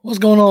What's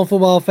going on,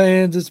 football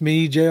fans? It's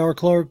me, J.R.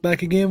 Clark,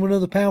 back again with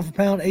another Pound for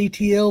Pound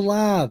ATL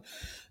Live.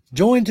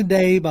 Joined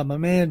today by my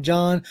man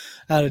John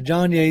out of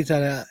John Yates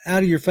out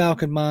of Your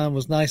Falcon Mind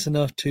was nice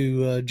enough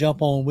to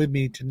jump on with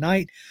me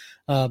tonight.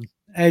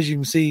 As you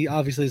can see,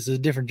 obviously this is a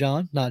different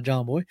John, not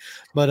John Boy,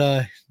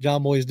 but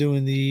John Boy is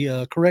doing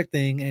the correct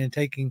thing and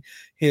taking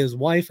his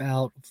wife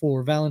out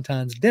for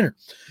Valentine's dinner.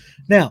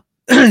 Now,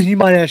 you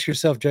might ask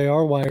yourself,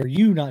 JR, why are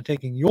you not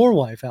taking your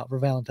wife out for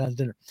Valentine's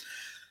dinner?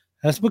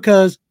 That's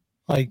because,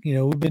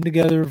 we've been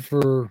together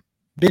for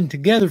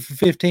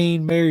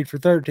 15, married for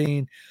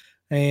 13,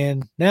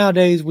 and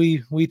nowadays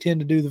we tend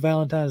to do the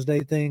Valentine's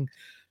Day thing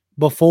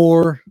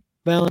before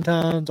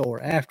Valentine's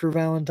or after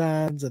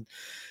Valentine's, and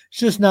it's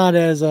just not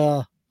as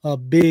a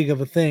big of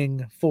a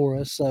thing for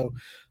us. So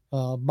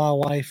my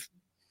wife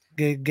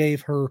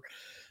gave her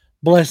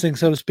blessing,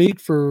 so to speak,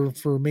 for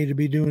me to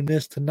be doing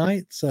this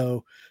tonight.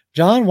 So,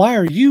 John, why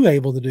are you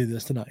able to do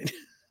this tonight?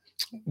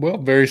 Well,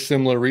 very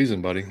similar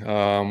reason, buddy.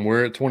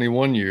 We're at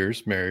 21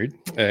 years married,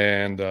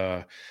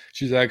 and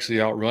she's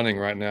actually out running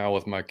right now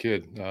with my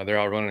kid. They're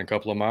out running a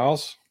couple of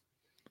miles.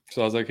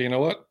 So I was like, hey, you know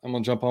what? I'm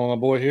going to jump on my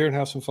boy here and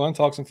have some fun,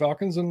 talk some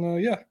Falcons,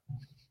 and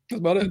that's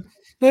about it.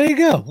 There you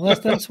go.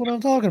 That's what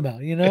I'm talking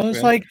about.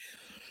 It's like,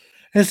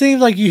 it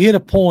seems like you hit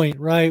a point,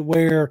 right,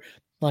 where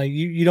like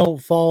you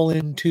don't fall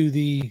into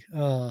the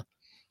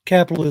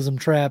capitalism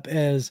trap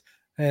as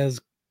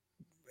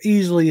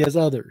easily as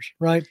others,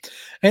 right?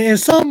 And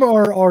some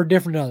are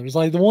different than others.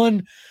 Like the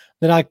one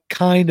that I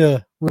kind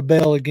of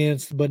rebel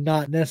against, but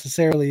not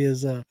necessarily,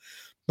 is the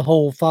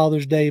whole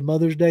Father's Day,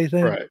 Mother's Day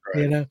thing. Right.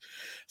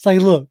 It's like,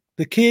 look,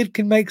 the kid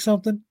can make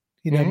something,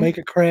 make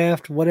a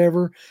craft,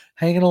 whatever,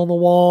 hang it on the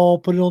wall,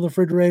 put it on the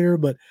refrigerator.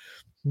 But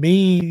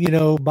me,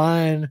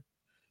 buying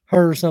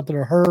her something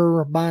or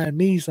her buying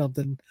me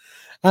something,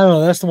 I don't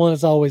know. That's the one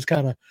that's always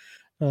kind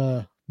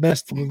of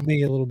messed with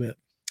me a little bit.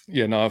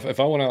 Yeah, no, if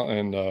I went out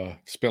and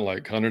spent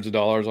like hundreds of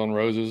dollars on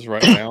roses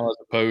right now, as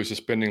opposed to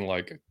spending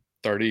like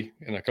 30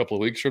 in a couple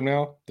of weeks from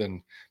now,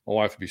 then my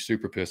wife would be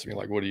super pissed at me.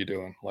 Like, what are you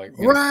doing? Like,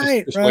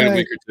 just wait a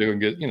week or two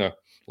and get,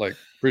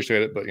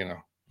 appreciate it. But,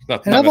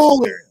 not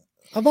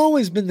I've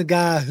always been the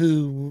guy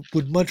who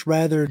would much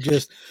rather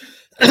just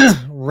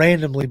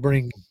randomly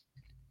bring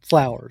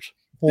flowers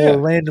or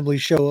randomly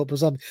show up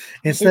with something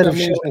instead of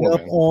showing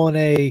up on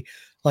a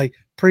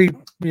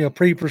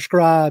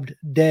pre-prescribed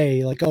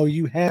day, like, oh,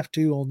 you have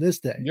to on this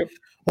day,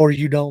 or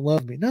you don't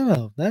love me.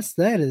 No,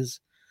 that is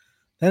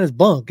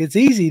bunk. It's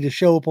easy to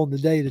show up on the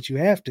day that you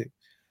have to.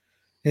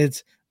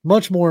 It's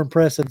much more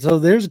impressive. So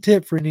there's a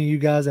tip for any of you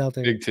guys out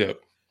there. Big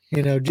tip.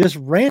 Just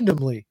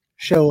randomly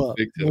show up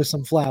with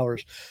some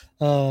flowers.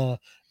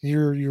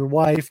 Your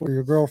wife or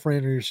your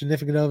girlfriend or your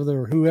significant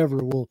other or whoever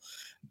will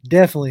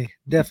definitely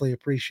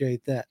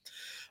appreciate that.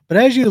 But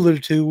as you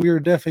alluded to, we are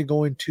definitely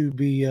going to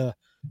be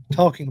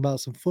talking about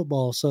some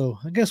football. So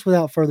I guess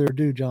without further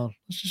ado, John,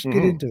 let's just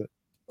get into it.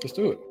 Let's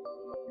do it.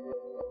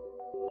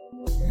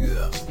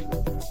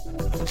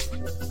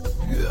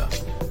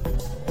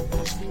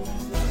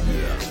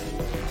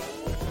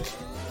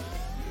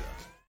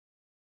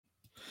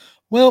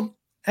 Well,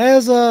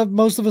 as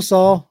most of us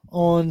saw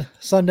on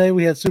Sunday,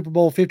 we had Super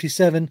Bowl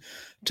 57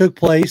 took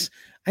place,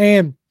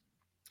 and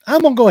I'm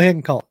going to go ahead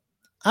and call it.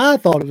 I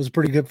thought it was a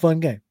pretty good, fun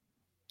game.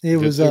 It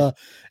was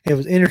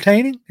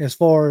entertaining as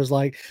far as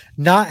like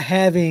not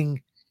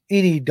having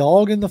any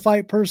dog in the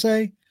fight per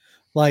se.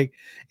 Like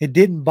it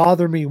didn't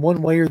bother me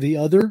one way or the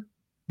other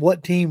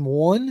what team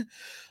won.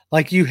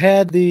 Like you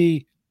had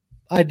the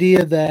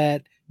idea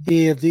that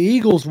if the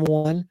Eagles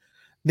won,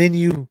 then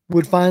you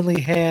would finally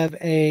have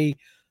a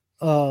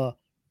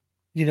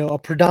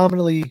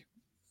predominantly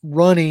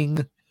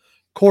running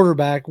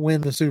quarterback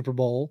win the Super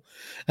Bowl.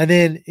 And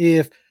then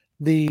if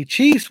the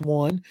Chiefs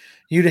won,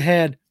 you'd have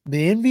had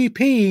the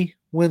MVP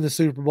win the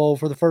Super Bowl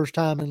for the first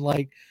time in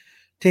like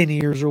 10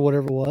 years or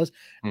whatever it was,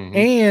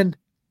 and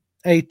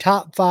a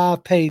top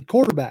 5 paid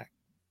quarterback.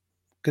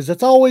 Because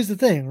that's always the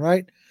thing,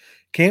 right?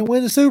 Can't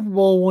win the Super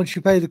Bowl once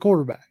you pay the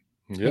quarterback.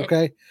 Yep.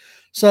 Okay.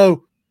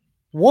 So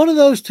one of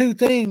those two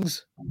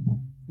things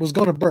was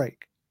going to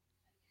break.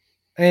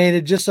 And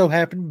it just so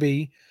happened to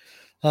be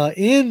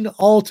in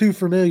all too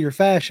familiar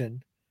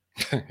fashion.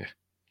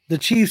 The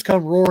Chiefs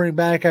come roaring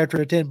back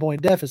after a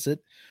 10-point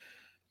deficit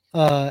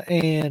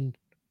and,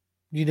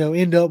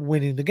 end up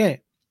winning the game.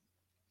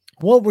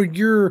 What were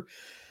your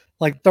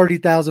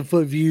 30,000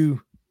 foot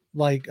view,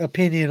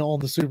 opinion on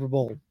the Super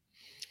Bowl?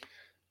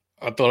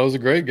 I thought it was a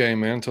great game,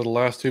 man, until the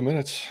last 2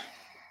 minutes.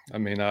 I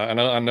mean,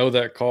 I know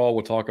that call,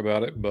 we'll talk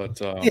about it, but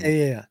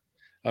yeah.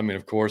 I mean,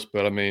 of course,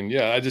 but I mean,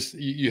 I just,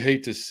 you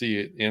hate to see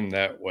it in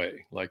that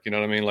way. Like, you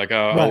know what I mean? Like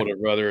I would have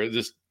rather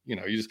just,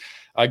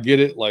 I get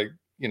it. Like,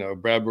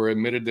 Bradbury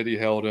admitted that he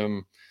held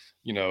him,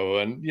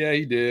 and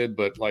he did,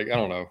 but I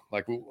don't know,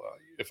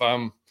 if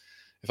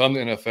I'm the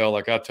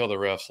NFL, I tell the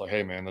refs,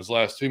 hey man, those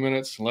last 2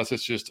 minutes, unless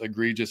it's just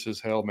egregious as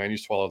hell, man, you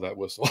swallow that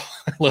whistle,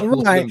 let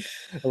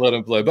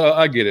them play. But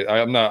I get it.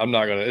 I'm not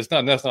gonna.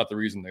 That's not the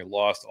reason they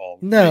lost all.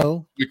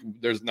 No,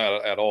 there's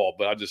not at all.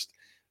 But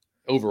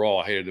overall,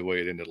 I hated the way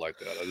it ended like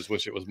that. I just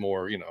wish it was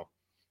more,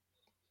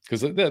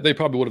 because they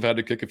probably would have had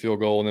to kick a field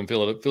goal, and then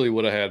Philly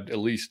would have had at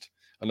least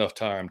enough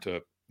time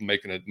to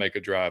make a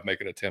drive,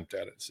 make an attempt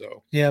at it.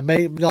 So yeah,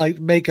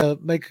 make a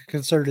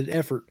concerted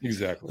effort,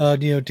 exactly,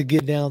 to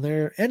get down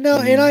there. And no,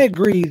 and I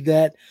agree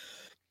that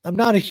I'm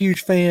not a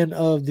huge fan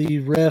of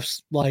the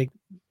refs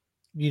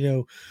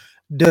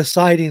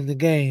deciding the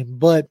game,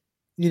 but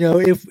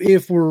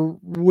if we're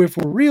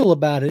real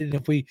about it, and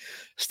if we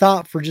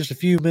stop for just a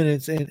few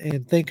minutes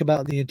and think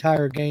about the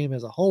entire game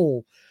as a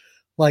whole,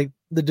 like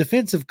the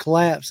defensive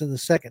collapse in the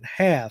second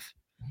half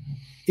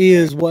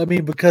is what I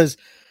mean, because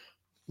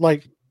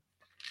like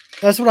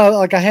that's what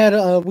I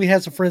had. We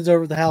had some friends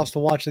over at the house to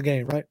watch the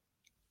game, right?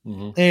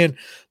 Mm-hmm. And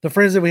the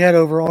friends that we had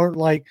over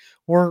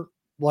weren't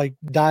like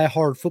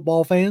diehard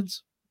football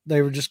fans.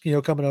 They were just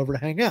coming over to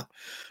hang out,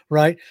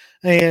 right?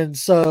 And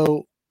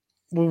so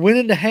we went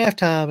into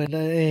halftime,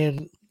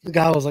 and the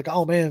guy was like,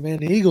 "Oh man,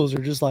 the Eagles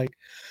are just like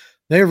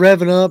they're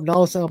revving up and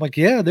all of a sudden." I'm like,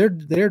 "Yeah,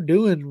 they're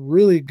doing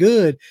really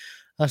good."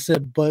 I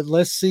said, "But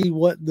let's see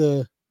what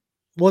the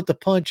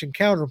punch and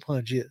counter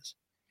punch is."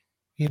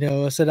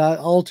 I said,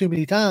 all too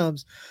many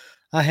times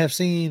I have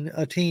seen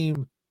a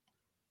team,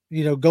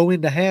 go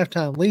into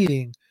halftime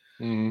leading,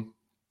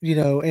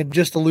 and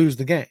just to lose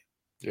the game.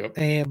 Yep.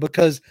 And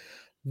because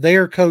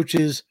their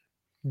coaches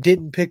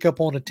didn't pick up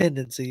on a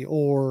tendency,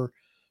 or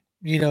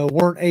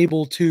weren't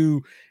able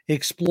to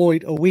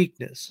exploit a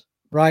weakness,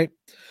 right?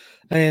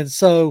 And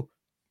so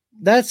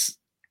that's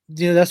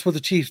what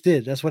the Chiefs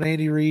did. That's what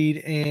Andy Reid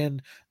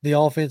and the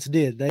offense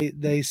did.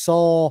 They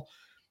saw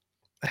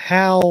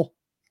how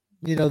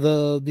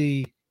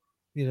the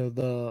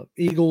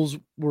Eagles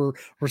were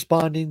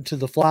responding to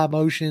the fly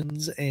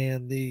motions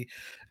and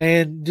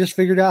just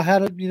figured out how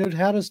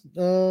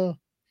to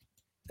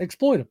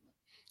exploit them.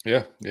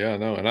 Yeah,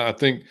 no, and I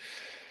think,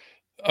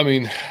 I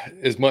mean,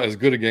 as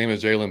good a game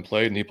as Jalen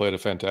played, and he played a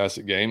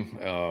fantastic game.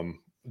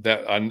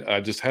 That I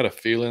just had a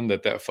feeling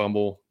that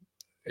fumble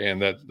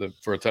and that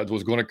for a time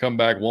was going to come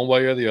back one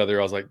way or the other.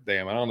 I was like,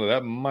 damn, I don't know,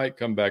 that might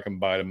come back and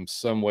bite him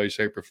some way,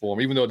 shape, or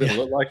form, even though it didn't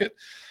look like it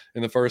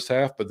in the first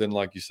half. But then,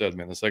 like you said,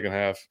 man, the second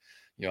half,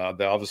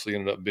 that obviously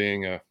ended up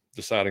being a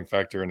deciding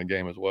factor in the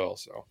game as well.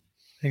 So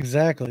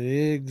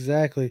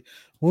exactly.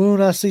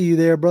 Woon, I see you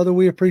there, brother.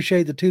 We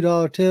appreciate the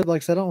 $2 tip.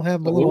 Like I said, I don't have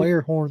my little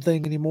air horn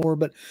thing anymore,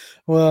 but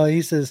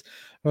he says,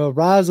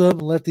 rise up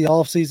and let the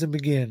off season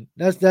begin.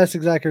 That's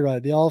exactly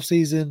right. The off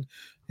season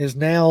is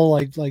now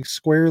like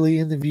squarely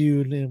in the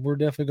view, and we're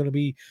definitely going to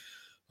be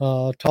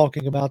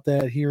talking about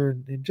that here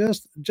in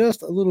just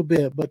a little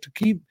bit. But to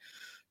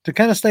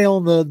kind of stay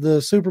on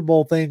the Super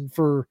Bowl thing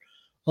for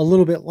a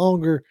little bit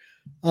longer,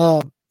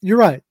 you're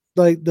right.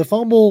 Like the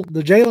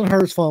Jalen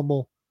Hurts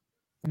fumble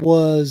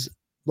was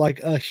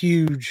like a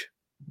huge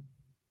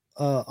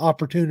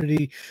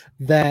opportunity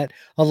that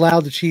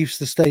allowed the Chiefs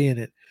to stay in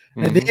it.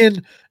 Mm-hmm. And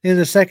then in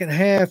the second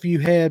half, you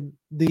had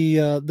the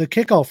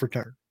kickoff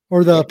return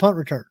or the punt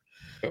return.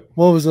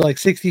 What was it, like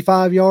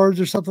 65 yards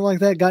or something like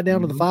that? Got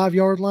down to the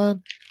 5-yard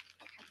line.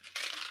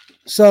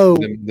 So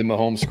the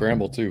Mahomes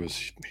scramble too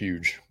was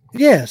huge.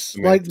 Yes,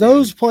 like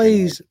those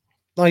plays,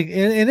 like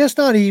and it's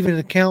not even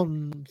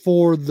accounting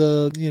for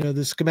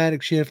the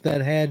schematic shift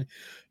that had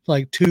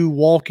like 2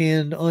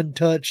 walk-in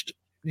untouched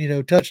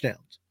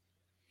touchdowns.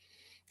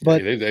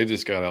 But they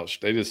just got out.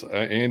 They just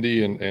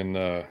Andy and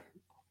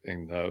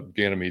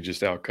Bieniemy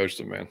just outcoached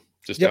them, man.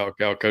 Just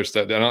outcoached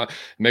that down.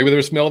 Maybe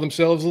they smelled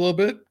themselves a little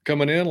bit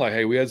coming in, like,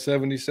 hey, we had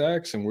 70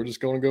 sacks, and we're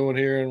just going to go in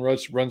here and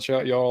run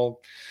shot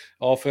y'all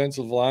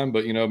offensive line.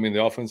 But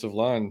the offensive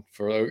line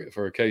for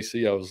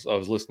KC, I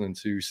was listening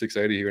to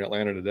 680 here in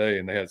Atlanta today,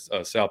 and they had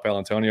Sal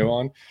Palantonio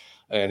on.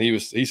 And he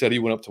said he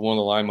went up to one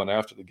of the linemen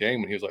after the game,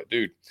 and he was like,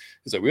 dude,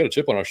 he's like, we had a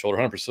chip on our shoulder,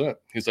 100%.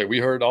 He's like, we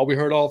heard all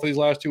for these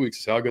last 2 weeks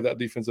is how good that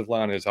defensive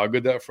line is, how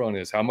good that front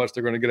is, how much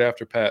they're going to get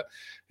after Pat.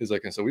 He's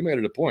like, and so we made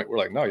it a point. We're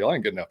like, no, y'all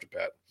ain't getting after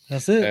Pat.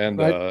 That's it. And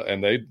right?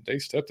 And they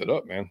stepped it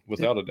up, man,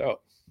 without a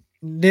doubt.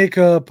 Nick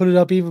put it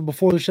up even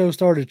before the show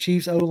started.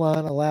 Chiefs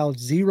O-line allowed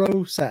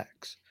 0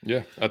 sacks.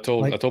 Yeah, I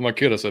told my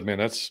kid, I said, man,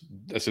 I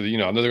said, I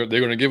know they're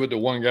going to give it to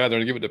one guy, they're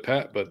going to give it to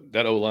Pat, but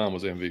that O-line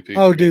was MVP.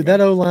 Oh, dude,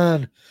 that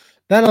O-line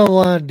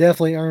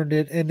definitely earned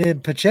it. And then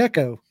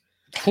Pacheco,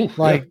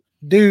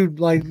 dude,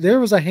 like there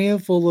was a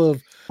handful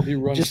of. He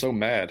runs so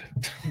mad,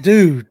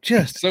 dude.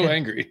 Just so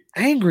angry.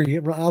 I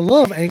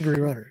love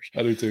angry runners.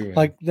 I do too, man.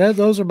 Like that.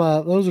 Those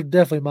are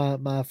definitely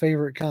my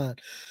favorite kind.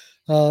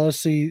 Let's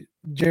see.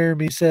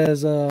 Jeremy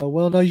says,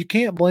 well, no, you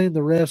can't blame the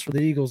refs for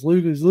the Eagles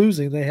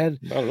losing. They had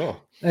not at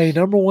all a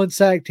number 1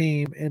 sack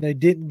team, and they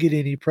didn't get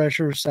any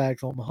pressure or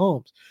sacks on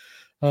Mahomes.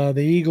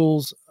 The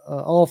Eagles'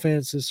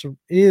 offense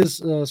is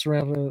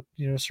surrounded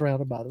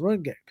by the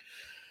run game.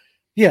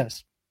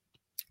 Yes,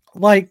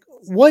 like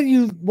what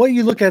you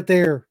look at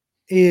there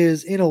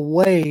is in a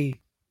way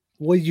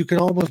what you can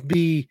almost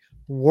be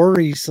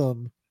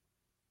worrisome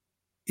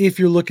if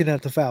you're looking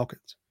at the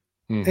Falcons.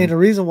 Mm-hmm. And the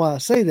reason why I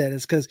say that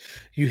is because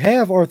you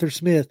have Arthur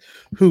Smith,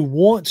 who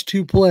wants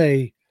to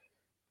play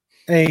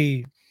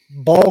a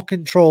ball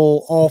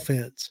control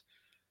offense,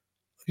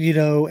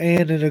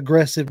 and an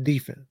aggressive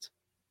defense.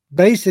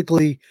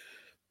 Basically,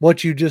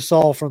 what you just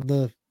saw from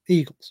the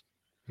Eagles.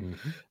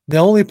 Mm-hmm. The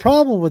only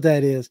problem with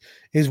that is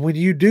when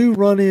you do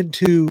run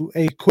into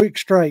a quick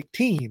strike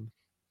team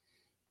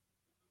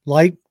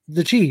like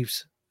the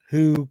Chiefs,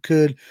 who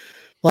could,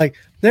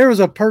 there was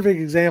a perfect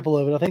example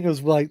of it. I think it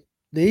was like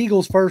the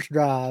Eagles' first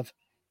drive.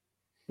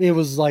 It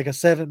was like a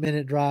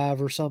 7-minute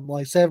drive or something,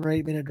 like 7 or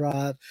 8 minute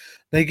drive.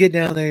 They get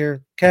down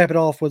there, cap it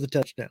off with a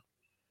touchdown.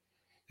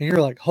 And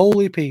you're like,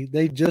 holy Pete,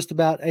 they just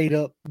about ate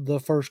up the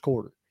first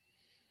quarter.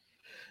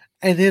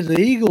 And then the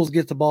Eagles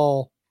get the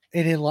ball,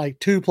 and in like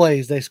 2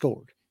 plays, they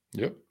scored.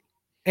 Yep.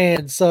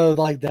 And so,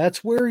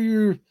 that's where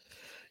you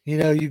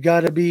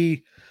got to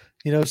be,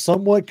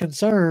 somewhat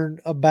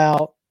concerned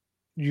about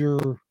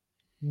the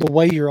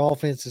way your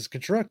offense is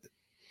constructed.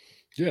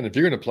 Yeah, and if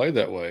you're going to play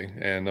that way,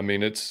 and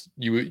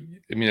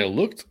it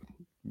looked,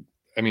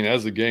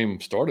 as the game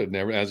started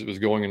and as it was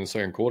going in the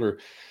second quarter,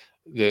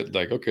 that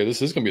okay,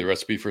 this is going to be a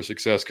recipe for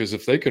success, because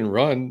if they can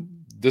run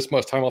this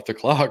much time off the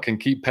clock and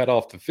keep Pat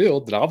off the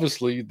field, then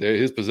obviously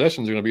his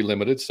possessions are going to be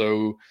limited.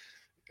 So,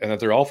 and if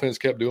their offense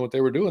kept doing what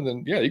they were doing,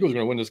 then yeah, Eagles are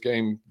going to win this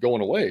game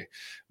going away.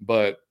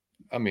 But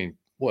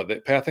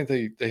Pat, I think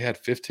they had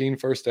 15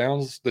 first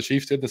downs, the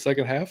Chiefs did in the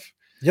second half.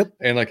 Yep.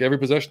 And every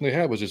possession they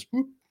had was just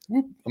whoop,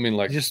 whoop.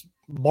 Just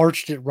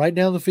marched it right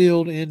down the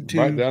field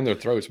right down their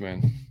throats,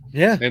 man.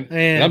 Yeah.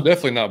 And I'm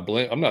definitely not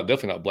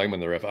not blaming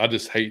the ref. I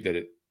just hate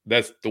that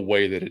that's the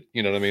way that it,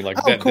 you know what I mean?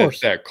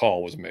 That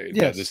call was made.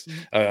 Yes. He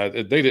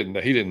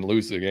didn't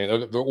lose the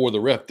game, or the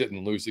ref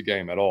didn't lose the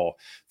game at all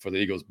for the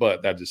Eagles.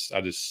 But I just,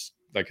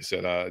 like I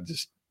said, I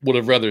just would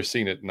have rather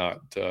seen it not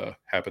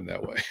happen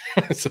that way.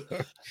 So.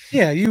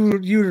 Yeah,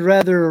 you'd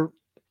rather,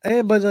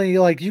 but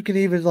you can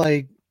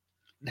even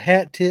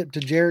hat tip to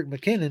Jerick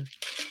McKinnon.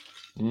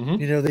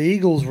 Mm-hmm. The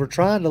Eagles were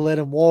trying to let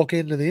him walk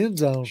into the end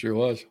zone. Sure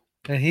was.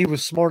 And he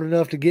was smart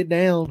enough to get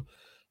down,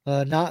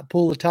 not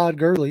pull a Todd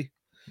Gurley.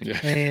 Yeah.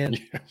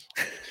 And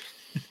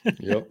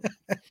yep.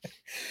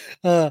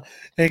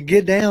 And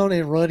get down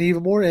and run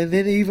even more. And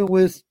then even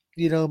with,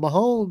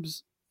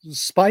 Mahomes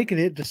spiking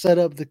it to set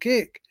up the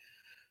kick,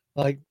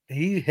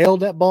 he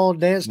held that ball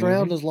and danced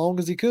around as long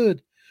as he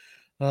could.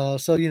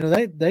 So,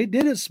 they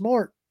did it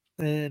smart.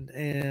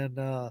 And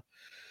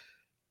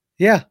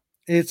yeah,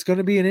 it's going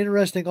to be an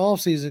interesting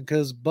offseason,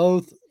 because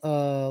both,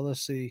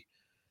 let's see,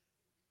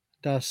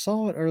 I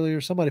saw it earlier.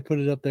 Somebody put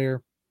it up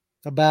there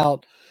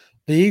about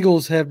the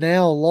Eagles have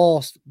now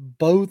lost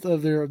both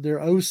of their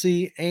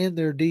OC and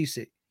their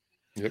DC.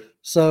 Yep.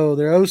 So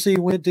their OC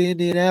went to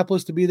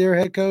Indianapolis to be their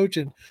head coach,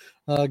 and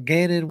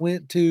Gannon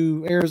went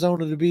to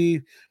Arizona to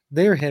be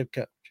their head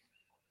coach.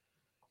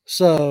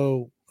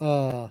 So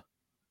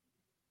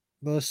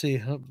let's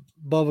see.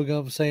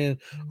 Bubblegum saying,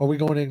 are we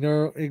going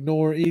to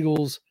ignore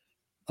Eagles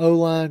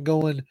O-line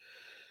going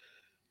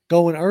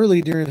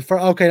early during the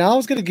first? Okay, now I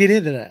was going to get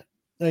into that.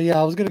 Yeah,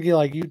 I was going to get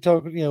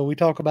we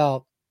talk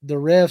about the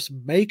refs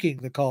making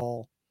the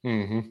call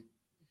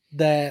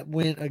that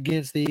went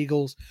against the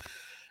Eagles.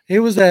 It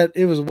was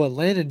what,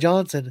 Landon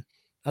Johnson,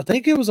 I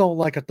think it was on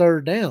a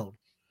third down.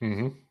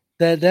 Mm-hmm.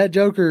 That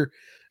joker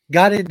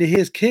got into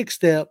his kick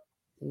step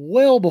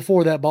well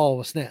before that ball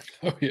was snapped.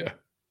 Oh yeah.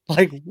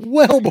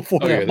 Well before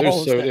that ball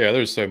was snapped. Yeah,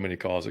 there's so many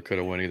calls that could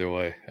have went either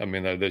way.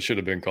 That should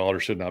have been called or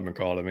should not have been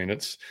called.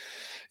 It's,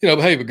 but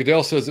hey, but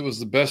Goodell says it was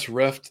the best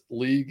ref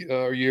league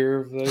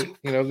year of the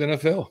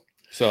NFL.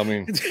 So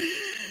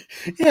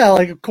yeah,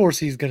 of course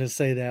he's gonna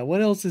say that.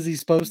 What else is he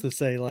supposed to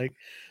say? I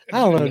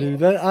don't know,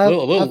 dude. A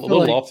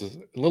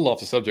little off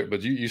the subject,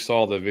 but you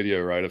saw the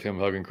video, right, of him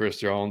hugging Chris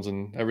Jones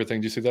and everything.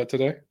 Did you see that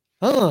today?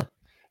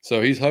 So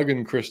he's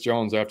hugging Chris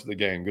Jones after the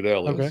game.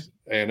 Goodell is. Okay.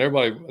 And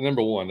everybody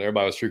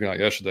was freaking out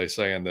yesterday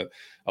saying that,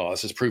 oh,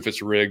 this is proof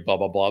it's rigged, blah,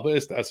 blah, blah.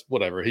 But that's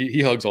whatever.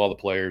 He hugs all the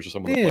players or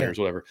some of the players,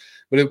 whatever.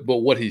 But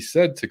what he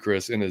said to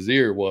Chris in his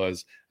ear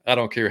was, I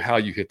don't care how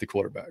you hit the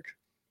quarterback.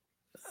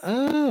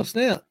 Oh,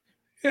 snap.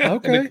 Yeah,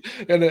 okay.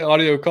 And the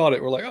audio caught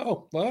it. We're like,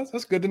 oh, well,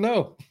 that's good to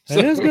know.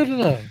 That is good to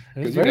know.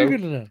 It's very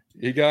good to know.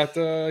 He got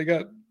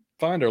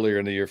fined earlier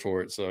in the year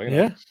for it. So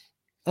yeah.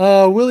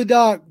 Willie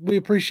Doc, we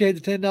appreciate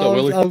the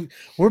 $10.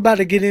 We're about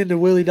to get into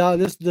Willie Doc.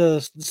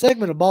 The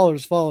segment of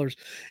Ballers Fallers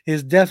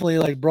is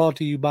definitely brought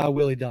to you by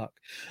Willie Doc.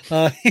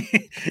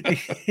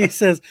 He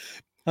says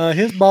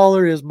his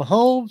baller is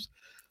Mahomes.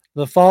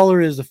 The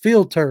faller is the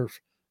field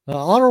turf.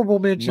 Honorable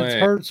mentions: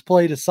 Hurts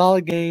played a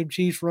solid game.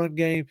 Chiefs run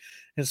game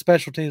and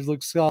special teams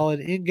look solid.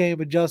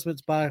 In-game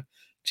adjustments by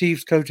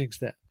Chiefs coaching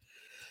staff.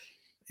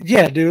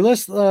 Yeah, dude.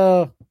 Let's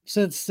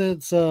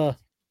since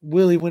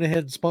Willie went ahead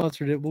and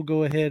sponsored it, we'll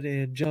go ahead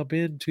and jump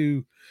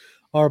into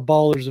our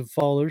ballers and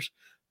fallers.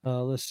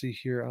 Let's see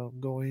here. I'm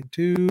going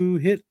to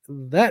hit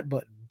that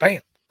button.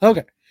 Bam.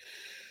 Okay.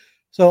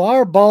 So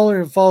our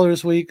baller and faller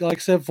this week, like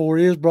I said before,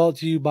 is brought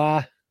to you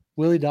by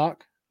Willie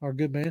Doc, our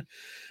good man.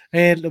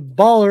 And the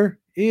baller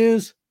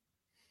it's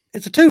a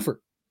twofer.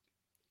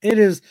 It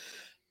is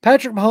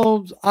Patrick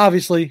Mahomes,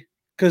 obviously,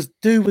 because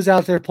dude was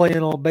out there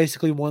playing on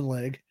basically one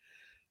leg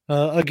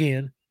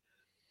again.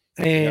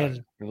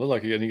 And It looked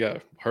like he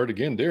got hurt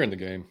again during the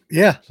game.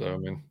 Yeah. So I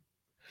mean,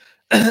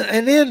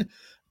 And then,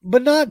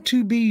 but not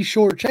to be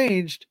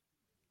shortchanged,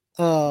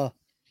 Jalen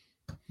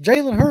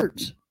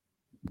Hurts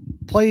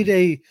played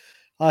a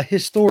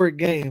historic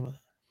game.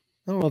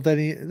 I don't know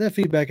if that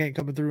feedback ain't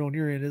coming through on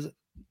your end, is it?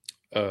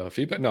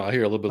 Feedback? No, I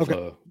hear a little bit Okay.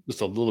 of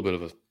just a little bit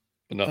of a,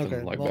 but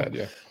nothing like bad.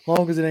 Yeah.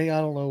 Long as it ain't, I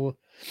don't know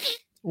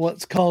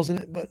what's causing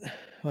it, but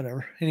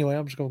whatever. Anyway,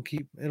 I'm just gonna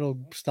it'll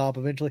stop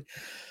eventually.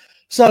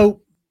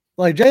 So,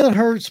 like Jalen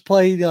Hurts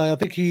played, I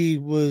think he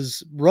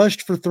was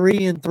rushed for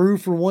 3 and threw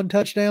for 1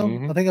 touchdown.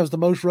 Mm-hmm. I think that was the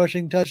most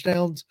rushing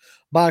touchdowns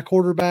by a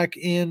quarterback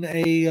in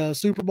a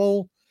Super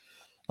Bowl.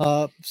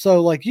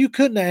 So like you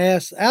couldn't have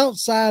asked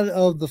outside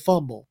of the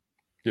fumble.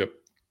 Yep.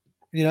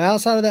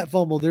 Outside of that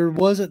fumble, there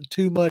wasn't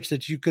too much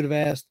that you could have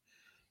asked,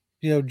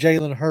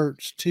 Jalen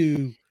Hurts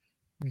to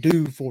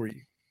do for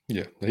you.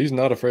 Yeah, he's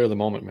not afraid of the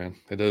moment, man.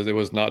 It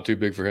was not too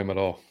big for him at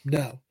all.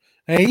 No.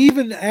 And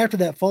even after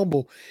that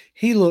fumble,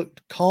 he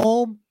looked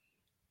calm.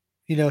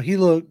 He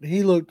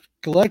looked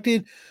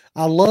collected.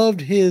 I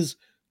loved his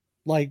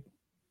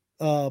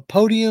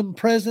podium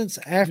presence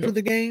after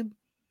the game,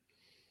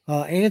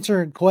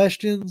 answering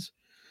questions,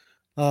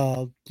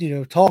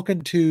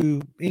 talking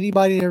to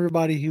anybody and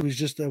everybody. He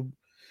was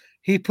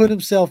he put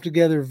himself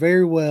together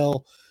very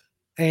well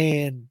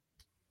and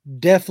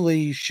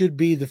definitely should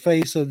be the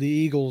face of the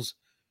Eagles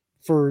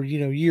for,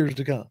 years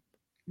to come.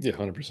 Yeah,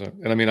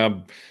 100%. And I mean,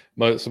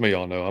 some of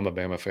y'all know I'm a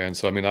Bama fan.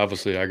 So, I mean,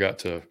 obviously I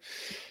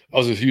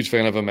was a huge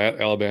fan of him at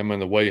Alabama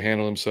and the way he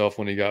handled himself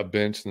when he got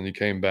benched and then he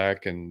came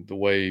back and the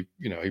way,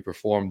 he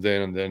performed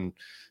then and then,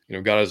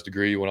 got his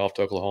degree, went off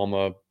to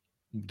Oklahoma,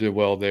 did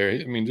well there.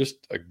 I mean,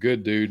 just a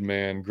good dude,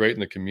 man, great in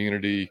the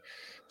community.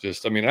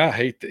 I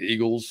hate the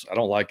Eagles. I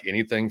don't like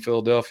anything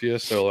Philadelphia.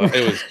 So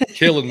it was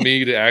killing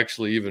me to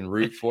actually even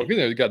root for it.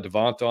 You got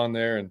Devonta on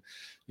there and,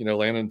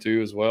 Landon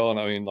too as well. And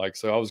I mean,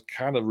 so I was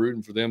kind of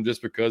rooting for them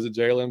just because of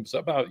Jalen.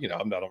 So I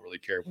don't really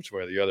care which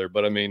way or the other.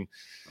 But I mean,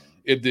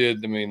 it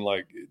did. I mean,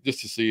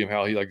 just to see him,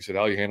 how he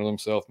handled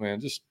himself,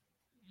 man, just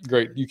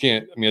great. You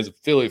can't, as a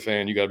Philly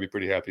fan, you got to be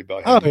pretty happy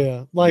about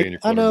him. Oh, yeah.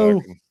 I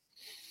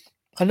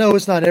know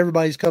it's not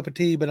everybody's cup of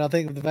tea, but I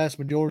think the vast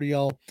majority of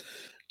y'all,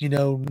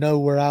 know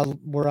where I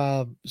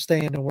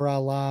stand and where I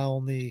lie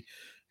on the,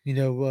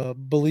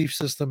 belief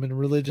system and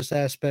religious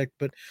aspect.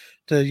 But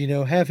to,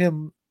 have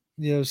him,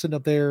 sitting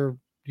up there,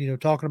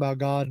 talking about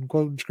God and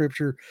quoting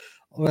scripture,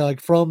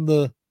 from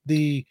the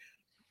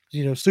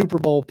Super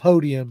Bowl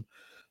podium,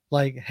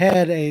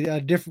 had a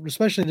different,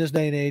 especially in this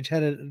day and age,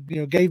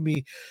 gave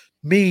me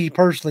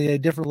personally a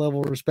different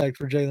level of respect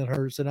for Jalen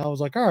Hurts. And I was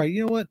like, all right,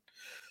 you know what?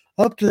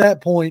 Up to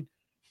that point,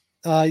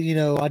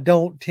 I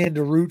don't tend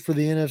to root for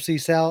the NFC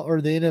South or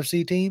the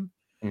NFC team.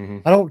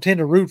 Mm-hmm. I don't tend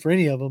to root for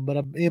any of them,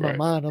 but in my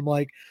mind, I'm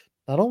like,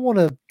 I don't want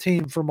a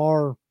team from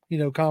our,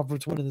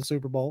 conference winning the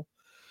Super Bowl.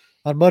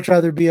 I'd much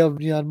rather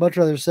I'd much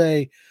rather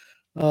say,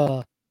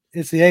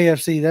 it's the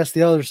AFC. That's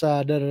the other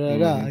side.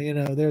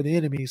 Mm-hmm. They're the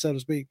enemy, so to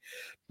speak.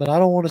 But I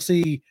don't want to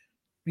see,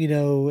 an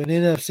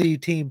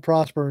NFC team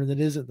prosper that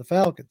isn't the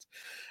Falcons.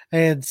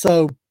 And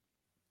so,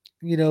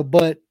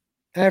 but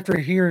after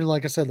hearing,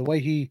 like I said, the way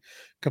he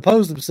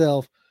composed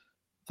himself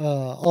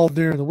all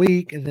during the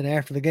week, and then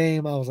after the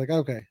game, I was like,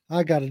 okay,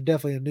 I got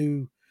definitely a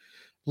new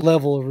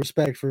level of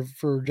respect for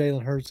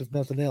Jalen Hurts, if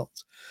nothing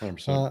else.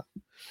 100%.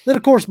 Then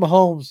of course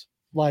Mahomes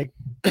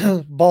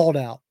balled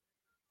out,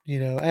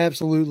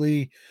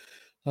 absolutely,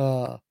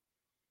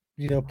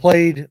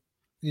 played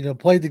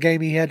the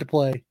game he had to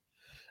play,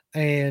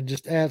 and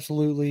just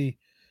absolutely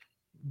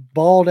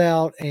balled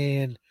out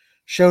and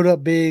showed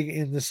up big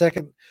in the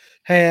second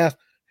half.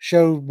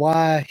 Showed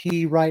why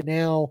he right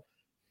now,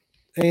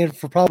 and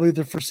for probably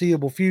the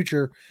foreseeable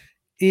future,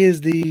 is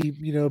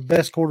the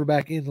best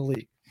quarterback in the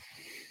league.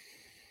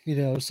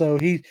 So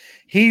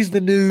he's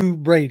the new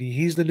Brady.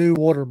 He's the new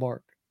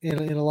watermark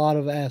in a lot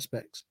of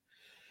aspects.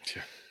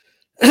 Sure.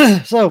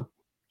 So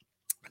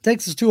it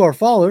takes us to our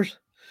fallers,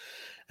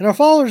 and our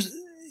fallers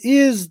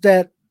is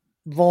that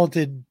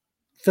vaunted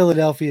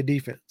Philadelphia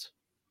defense.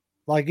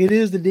 It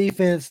is the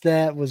defense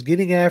that was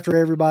getting after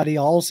everybody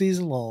all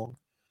season long.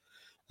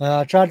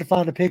 I tried to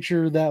find a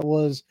picture that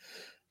was,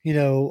 a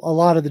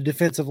lot of the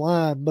defensive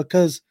line,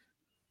 because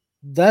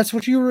that's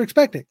what you were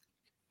expecting.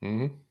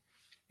 Mm-hmm.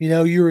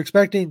 You were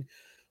expecting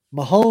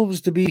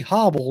Mahomes to be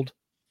hobbled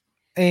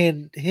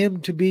and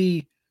him to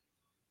be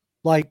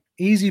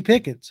easy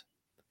pickings.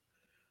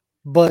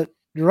 But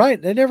you're right,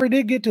 they never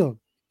did get to him.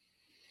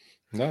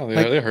 No,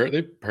 they hurt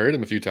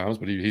him a few times,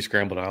 but he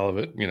scrambled out of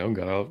it,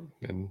 got out,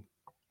 and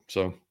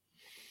so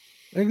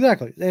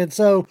exactly. And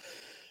so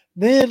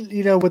then,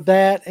 with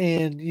that,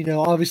 and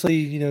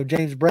obviously,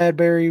 James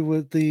Bradbury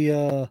with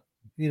the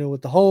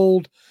with the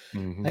hold,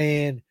 mm-hmm.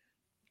 and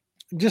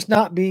just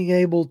not being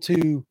able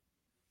to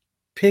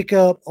pick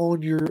up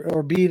on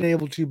or being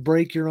able to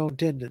break your own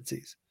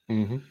tendencies.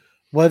 Mm-hmm.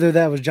 Whether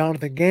that was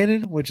Jonathan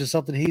Gannon, which is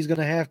something he's going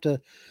to have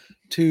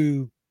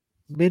to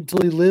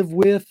mentally live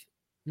with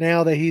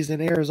now that he's in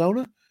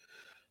Arizona.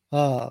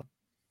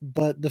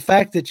 But the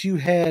fact that you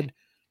had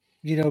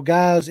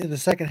guys in the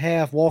second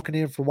half walking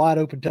in for wide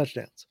open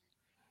touchdowns.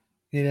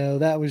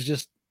 That was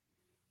just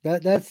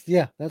that's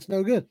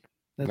no good.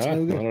 That's Nah,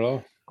 no not good. at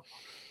all.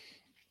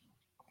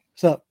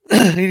 So,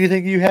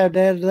 anything you have to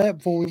add to that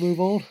before we move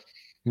on?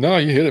 No,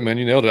 you hit it, man.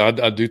 You nailed it.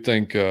 I do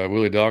think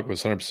Willie Doc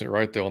was 100%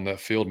 right there on that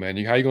field, man.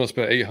 How you going to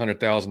spend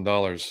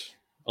 $800,000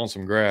 on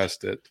some grass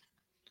that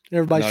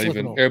Everybody's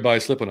slipping on.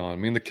 everybody's slipping on? I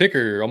mean, the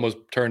kicker almost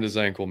turned his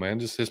ankle, man.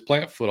 Just his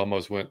plant foot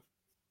almost went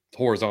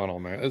horizontal,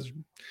 man. You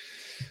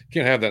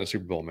can't have that in the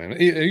Super Bowl, man.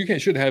 You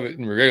shouldn't have it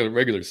in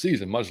regular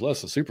season, much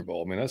less the Super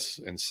Bowl. I mean, that's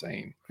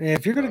insane. Yeah,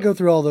 if you're going to go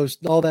through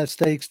all that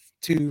stakes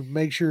to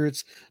make sure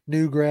it's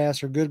new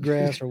grass or good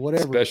grass or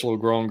whatever, special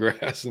grown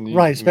grass,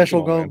 and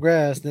special grown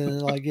grass,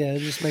 then it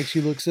just makes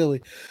you look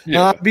silly.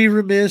 Yeah. I'd be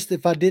remiss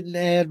if I didn't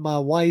add my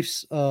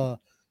wife's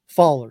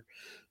faller.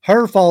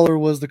 Her faller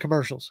was the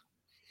commercials.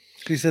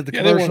 She said the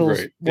commercials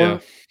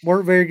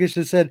weren't very good.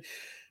 She said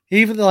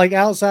even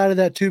outside of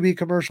that Tubi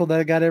commercial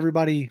that got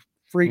everybody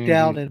freaked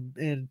out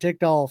and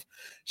ticked off,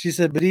 she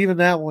said, but even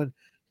that one,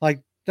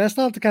 that's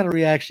not the kind of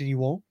reaction you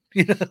want.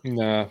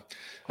 Nah,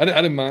 I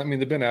didn't mind. I mean,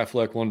 the Ben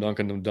Affleck one,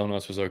 Dunkin'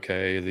 Donuts, was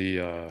okay.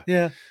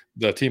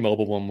 The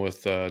T-Mobile one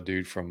with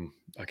dude from,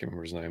 I can't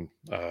remember his name.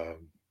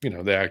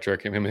 The actor,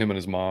 him and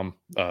his mom.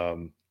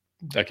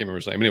 I can't remember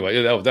his name.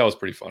 Anyway, that was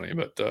pretty funny.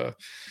 But the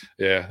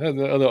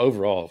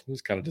overall, it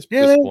was kind of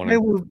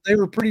disappointing. They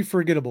were pretty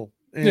forgettable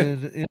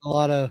in a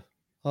lot of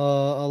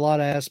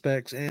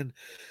aspects. And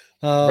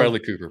Bradley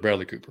Cooper.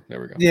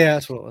 There we go. Yeah,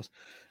 that's what it was.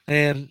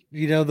 And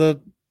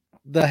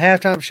the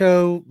halftime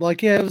show,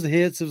 it was the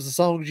hits. It was the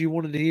songs you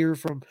wanted to hear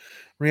from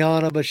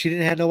Rihanna, but she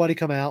didn't have nobody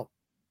come out.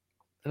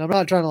 And I'm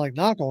not trying to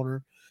knock on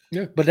her.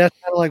 Yeah. But that's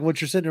kind of what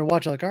you're sitting there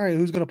watching, all right,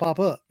 who's going to pop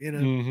up,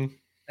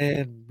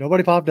 And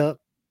nobody popped up.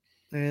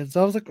 And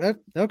so I was like,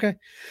 okay.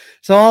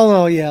 So all in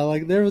all, yeah,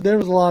 there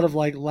was a lot of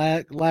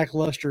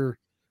lackluster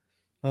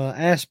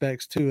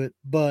aspects to it.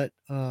 But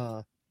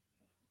all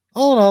in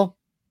all,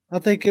 I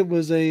think it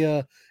was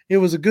a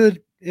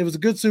good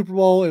Super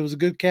Bowl. It was a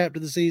good cap to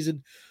the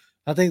season.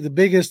 I think the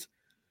biggest,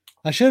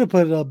 I should have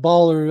put a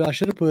baller. I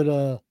should have put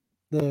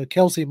the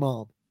Kelsey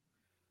mom.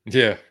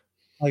 Yeah,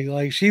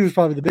 she was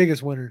probably the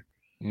biggest winner.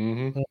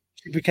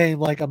 She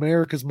became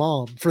America's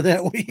mom for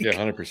that week. Yeah,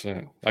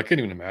 100%. I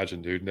couldn't even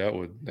imagine, dude.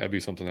 That'd be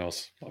something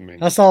else. I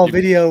mean, I saw a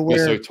video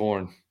where so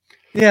torn.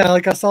 Yeah,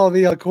 I saw a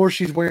video. Of course,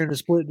 she's wearing a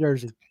split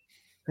jersey,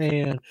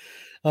 and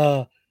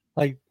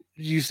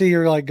you see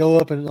her go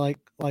up and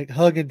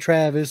hugging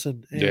Travis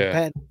and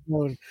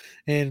patting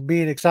and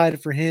being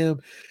excited for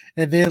him,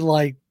 and then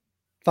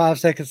 5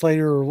 seconds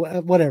later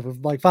or whatever,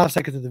 5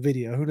 seconds in the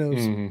video, who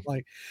knows?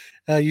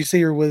 You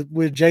see her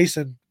with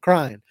Jason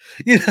crying.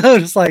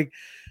 It's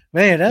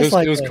man, that's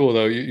it was cool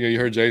though. You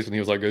heard Jason, he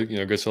was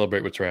go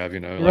celebrate with Trav.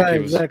 Right,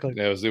 exactly.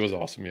 It was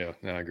awesome. Yeah,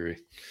 I agree.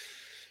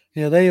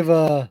 Yeah, they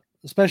have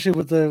especially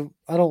with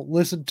I don't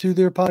listen to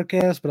their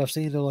podcast, but I've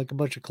seen a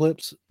bunch of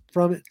clips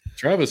from it.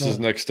 Travis's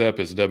next step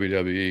is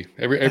WWE.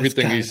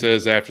 Everything he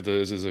says after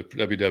this is a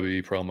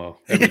WWE promo.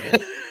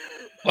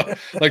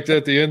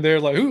 At the end there,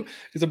 who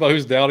it's about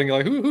who's doubting,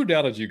 who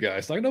doubted you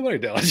guys? Nobody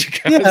doubted you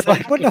guys. Yeah,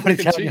 nobody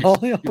doubted y'all.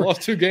 You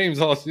lost 2 games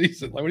all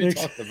season. What are you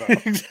talking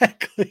about?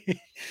 Exactly.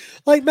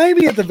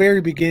 Maybe at the very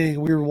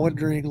beginning we were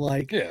wondering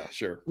yeah,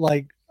 sure.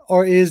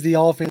 Or is the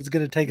offense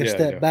going to take a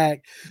step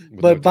back?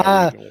 But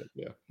by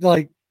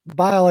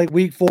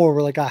week 4,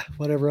 we're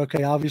whatever.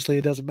 Okay, obviously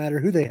it doesn't matter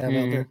who they have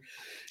out there.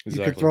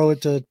 Exactly. You could throw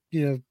it to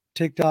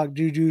TikTok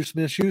Juju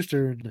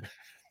Smith-Schuster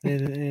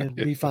and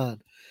be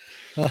fine.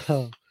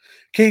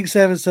 King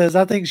 7 says,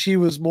 I think she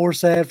was more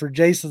sad for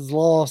Jason's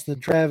loss than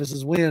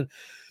Travis's win.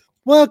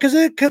 Well, because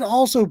it could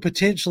also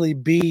potentially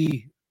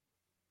be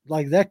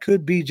that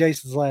could be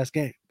Jason's last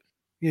game.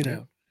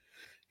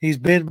 He's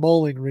been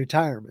mulling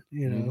retirement,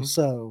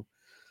 so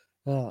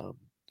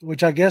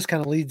which I guess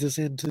kind of leads us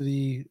into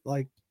the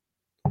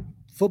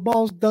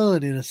football's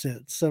done in a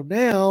sense. So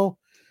now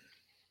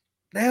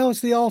it's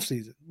the off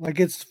season.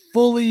 It's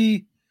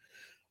fully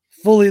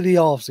the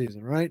off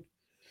season, right?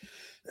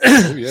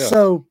 Oh, yeah.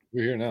 So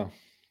we're here now.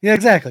 Yeah,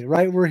 exactly.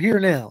 Right. We're here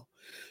now.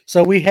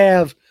 So we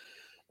have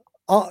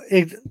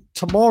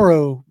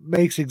tomorrow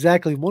makes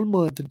exactly 1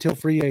 month until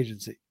free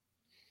agency.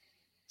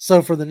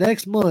 So for the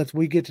next month,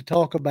 we get to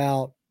talk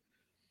about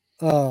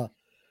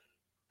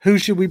who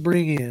should we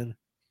bring in,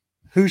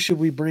 who should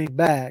we bring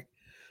back,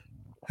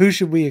 who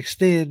should we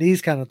extend,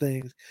 these kind of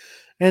things.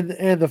 And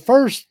the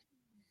first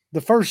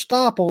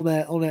stop on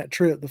that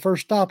trip, the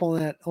first stop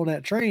on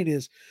that train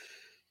is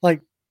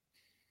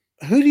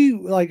who do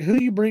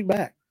you bring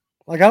back?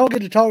 I don't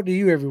get to talk to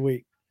you every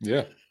week.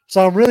 Yeah.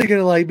 So I'm really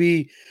gonna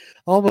be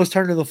almost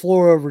turning the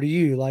floor over to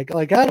you.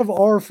 Out of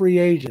our free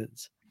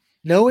agents,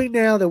 knowing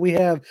now that we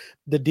have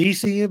the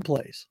DC in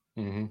place,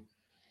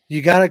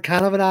 you got a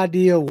kind of an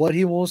idea of what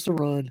he wants to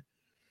run,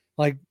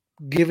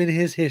 given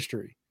his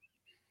history.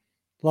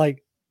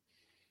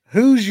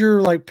 Who's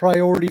your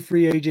priority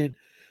free agent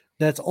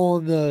that's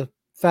on the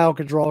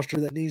Falcons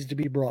roster that needs to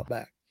be brought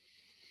back?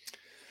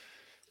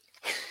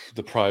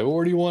 The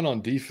priority one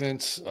on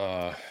defense,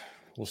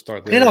 we'll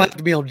start They there. don't have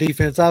to be on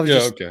defense. I was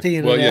just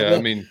teeing well, it up. Yeah,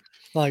 I mean,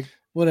 like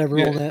whatever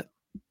on that.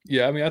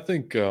 Yeah, I mean, I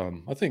think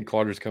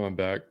Carter's coming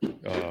back. I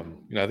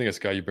think that's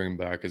the guy you bring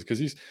back is because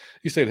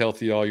he stayed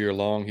healthy all year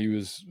long.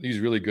 He's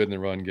really good in the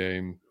run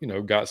game.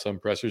 Got some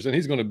pressures, and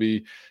he's going to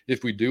be,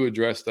 if we do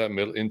address that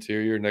middle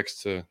interior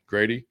next to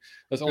Grady,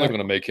 that's only going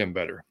to make him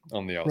better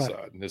on the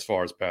outside. And as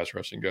far as pass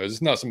rushing goes,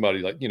 it's not somebody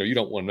like you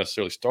don't want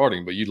necessarily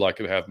starting, but you'd like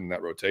to have him in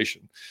that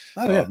rotation,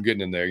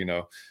 getting in there.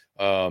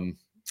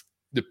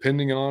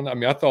 Depending on,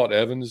 I thought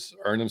Evans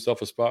earned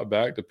himself a spot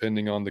back,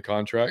 depending on the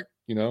contract,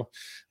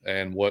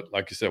 and what,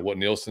 like you said, what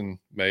Nielsen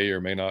may or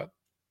may not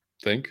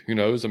think. Who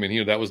knows? I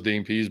mean, that was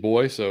Dean Pease'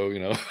 boy, so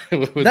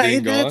with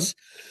Dean gone,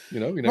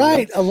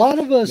 right. Know. A lot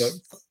of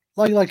us,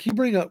 like you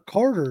bring up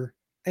Carter,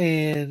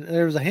 and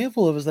there was a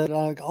handful of us that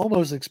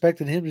almost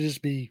expected him to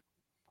just be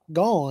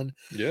gone.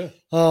 Yeah.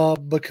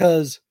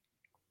 Because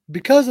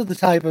of the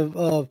type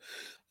of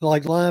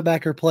like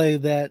linebacker play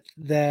that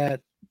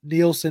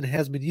Nielsen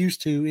has been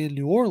used to in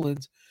New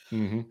Orleans.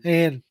 Mm-hmm.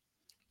 And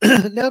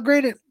now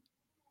granted,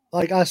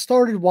 like I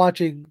started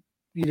watching,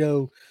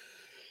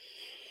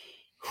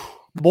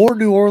 more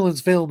New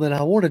Orleans film than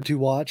I wanted to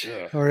watch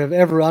or have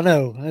ever. I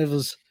know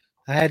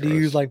I had to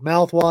use like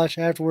mouthwash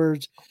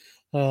afterwards.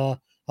 I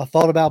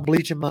thought about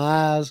bleaching my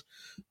eyes,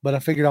 but I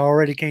figured I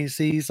already can't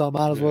see, so I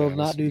might as well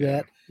not do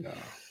that.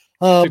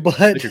 No.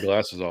 Take your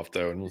glasses off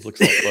though, and it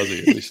looks like fuzzy.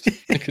 At least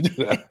you can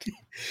do that.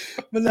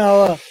 But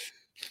no,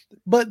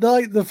 but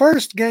the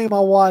first game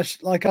I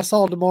watched, like I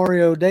saw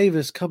Demario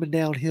Davis coming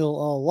downhill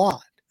a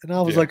lot, and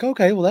I was like,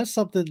 okay, well that's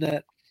something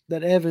that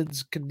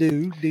Evans can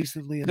do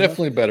decently enough.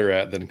 Definitely better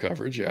at than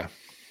coverage, yeah.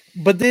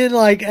 But then,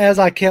 like as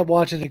I kept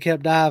watching and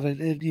kept diving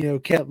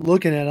and kept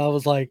looking at it, I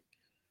was like,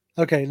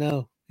 okay,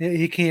 no,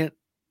 he can't.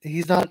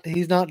 He's not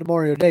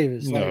Demario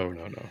Davis. No.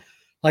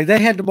 Like they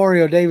had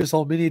Demario Davis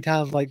on many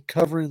times, like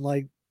covering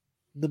like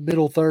the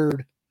middle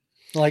third,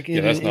 like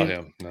that's not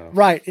him. No,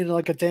 right in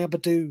like a Tampa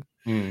 2,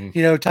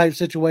 type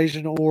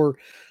situation, or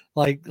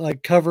like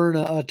covering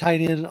a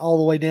tight end all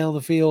the way down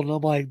the field. And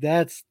I'm like,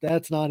 that's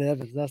not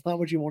Evans. That's not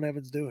what you want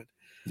Evans doing.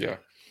 Yeah.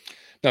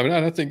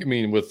 No, I think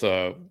with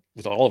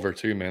Oliver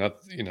too, man.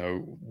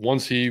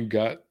 Once he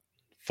got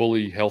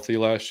fully healthy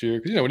last year,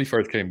 because when he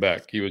first came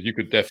back, you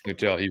could definitely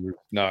tell he was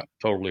not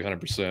totally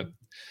 100%.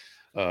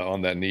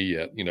 On that knee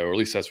yet, or at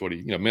least that's what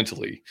he,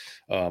 mentally.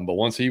 But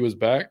once he was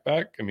back,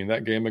 that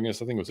game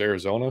against, I think it was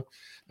Arizona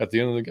at the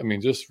end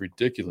of just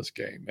ridiculous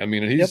game.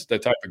 He's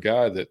that type of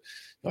guy that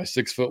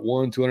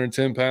 6'1",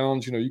 210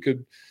 pounds,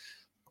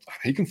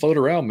 he can float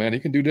around, man. He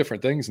can do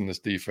different things in this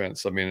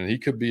defense. And he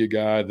could be a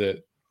guy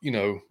that,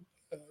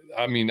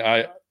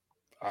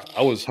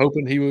 I was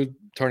hoping he would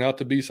turn out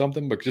to be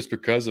something, but just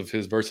because of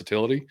his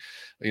versatility,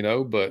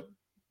 but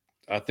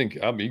I think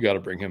you got to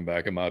bring him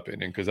back, in my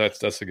opinion, because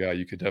that's the guy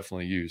you could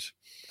definitely use.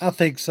 I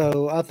think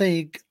so. I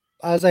think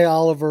Isaiah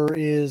Oliver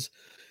is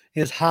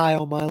high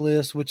on my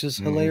list, which is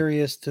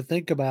hilarious to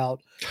think about.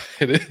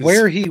 It is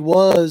where he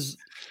was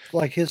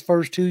like his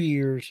first 2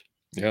 years.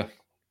 Yeah.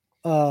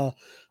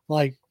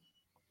 Like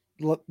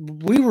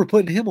we were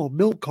putting him on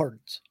milk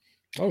cartons.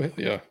 Oh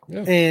yeah.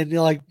 And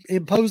like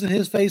imposing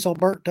his face on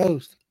burnt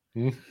toast.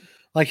 Mm-hmm.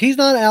 Like he's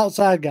not an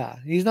outside guy.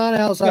 He's not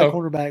an outside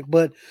cornerback,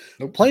 but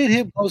playing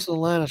him close to the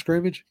line of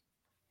scrimmage,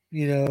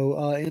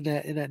 in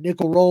that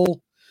nickel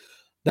role,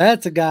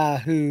 that's a guy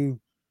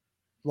who,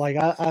 like,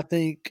 I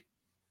think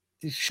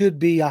it should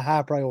be a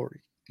high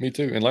priority. Me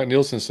too. And like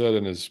Nielsen said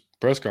in his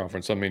press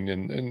conference,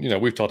 and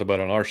we've talked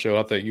about it on our show.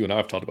 I think you and I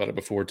have talked about it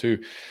before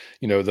too.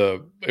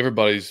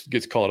 Everybody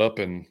gets caught up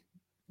in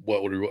are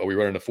we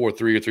running a 4-3 or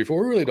 3-4?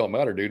 It really don't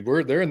matter, dude.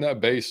 They're in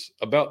that base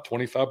about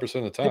 25%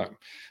 of the time.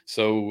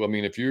 So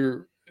if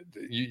you're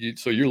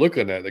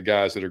looking at the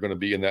guys that are going to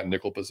be in that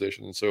nickel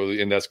position,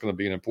 and that's going to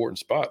be an important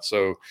spot.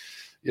 So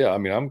yeah,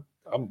 I'm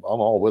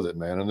all with it,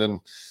 man. And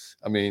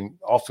then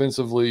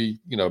offensively,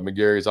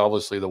 McGary's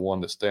obviously the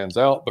one that stands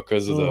out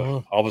because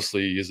of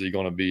obviously, is he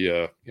going to be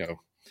a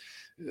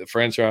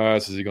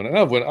franchise? Is he going to?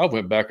 I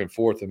went back and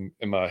forth in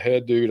my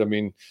head,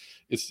 dude.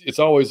 It's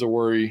always a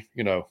worry,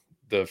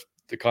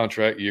 the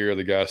contract year,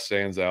 the guy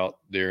stands out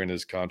during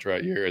his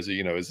contract year. Is he,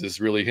 is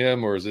this really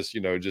him, or is this,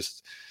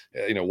 just,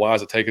 why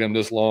is it taking him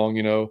this long,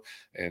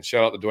 and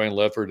shout out to Dwayne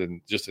Ledford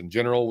and just in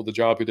general with the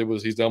job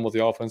he's done with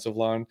the offensive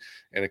line.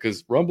 And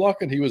because run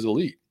blocking, he was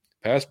elite.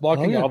 Pass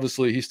blocking,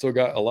 obviously, he's still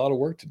got a lot of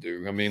work to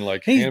do.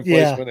 Hand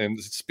placement and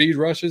speed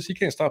rushes. He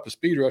can't stop a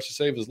speed rush to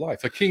save his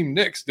life. Hakeem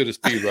Nicks did a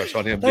speed rush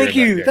on him. Thank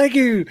you.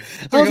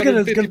 I was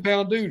going to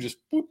 50-pound dude just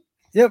whoop.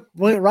 Yep,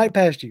 went right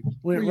past you.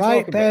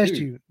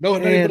 No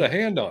one put a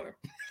hand on him.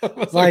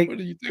 Like, what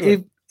are you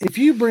doing? If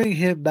you bring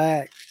him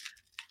back,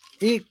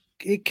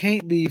 it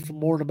can't be for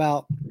more than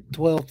about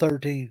 12,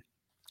 13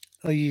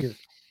 a year.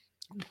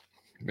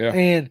 Yeah.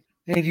 And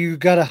you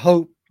got to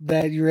hope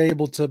that you're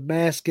able to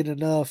mask it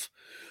enough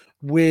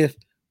with,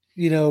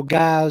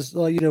 guys,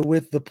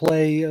 with the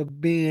play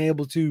of being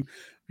able to,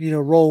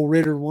 roll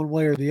Ritter one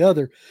way or the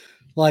other.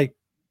 Like,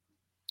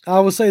 I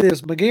will say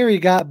this,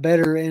 McGary got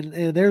better,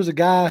 and there's a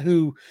guy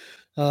who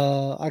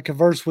I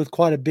conversed with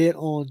quite a bit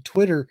on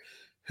Twitter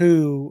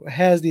who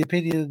has the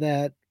opinion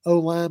that O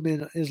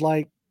lineman is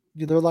like,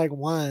 they're like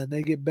wine,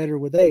 they get better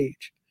with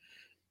age.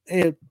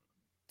 And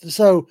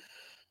so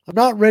I'm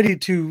not ready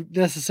to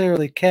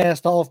necessarily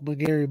cast off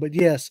McGary, but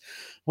yes,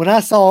 when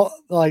I saw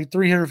like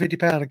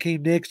 350-pound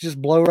Akeem Nicks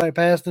just blow right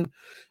past him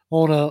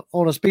on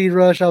a speed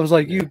rush, I was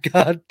like, you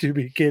got to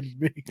be kidding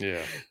me.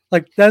 Yeah.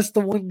 Like, that's the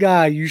one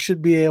guy you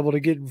should be able to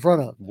get in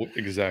front of.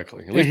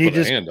 Exactly. At least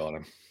put a hand on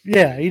him.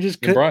 Yeah, he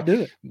just couldn't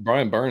do it.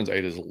 Brian Burns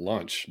ate his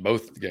lunch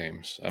both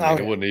games. I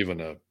mean, it wasn't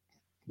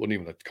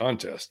even a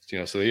contest,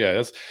 So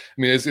yeah,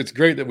 it's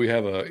great that we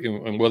have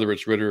and whether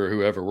it's Ritter or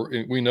whoever,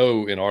 we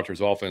know in Arthur's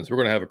offense we're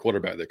going to have a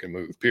quarterback that can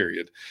move.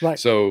 Period. Right.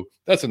 So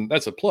that's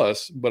a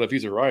plus. But if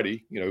he's a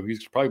righty,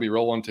 he's probably be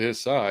rolling to his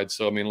side.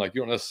 So I mean, like,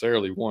 you don't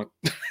necessarily want,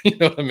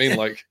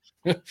 like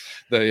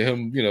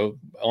him,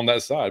 on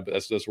that side. But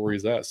that's where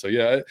he's at. So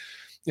yeah,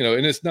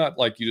 and it's not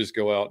like you just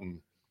go out and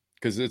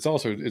because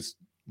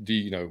do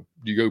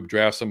you go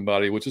draft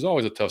somebody, which is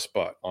always a tough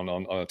spot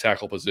on a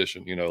tackle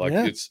position, you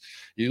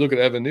look at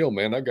Evan Neal,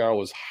 man, that guy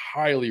was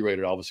highly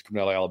rated, obviously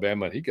coming out of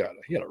Alabama, and he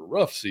had a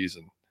rough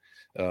season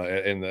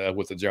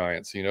with the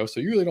Giants, so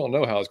you really don't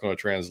know how it's going to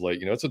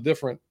translate. It's a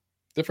different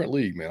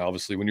league, man,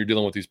 obviously, when you're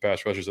dealing with these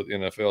pass rushers at the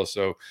NFL.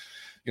 So,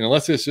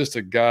 unless it's just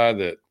a guy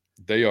that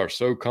they are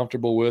so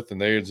comfortable with and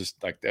they're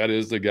just like, that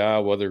is the guy,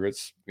 whether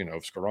it's,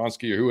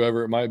 Skoronski or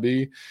whoever it might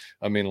be.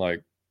 I mean,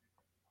 like,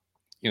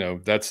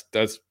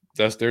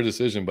 that's their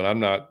decision, but I'm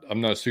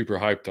not super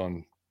hyped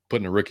on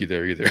putting a rookie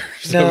there either.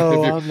 So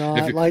no, I'm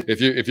not.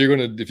 If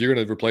you're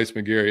gonna replace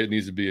McGary, it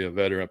needs to be a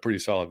veteran, a pretty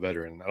solid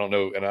veteran. I don't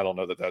know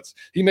that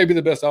he may be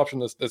the best option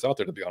that's out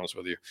there, to be honest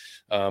with you.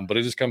 But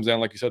it just comes down,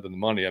 like you said, to the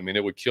money. I mean,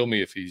 it would kill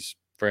me if he's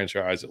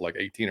franchised at like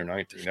 18 or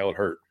 19. That would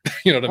hurt.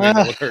 You know what I mean?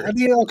 That would hurt. I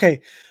mean, okay,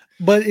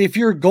 but if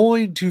you're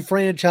going to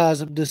franchise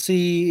him to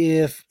see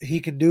if he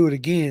can do it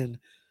again,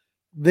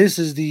 this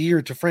is the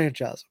year to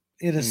franchise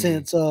him in a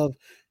sense of.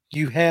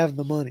 You have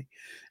the money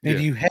and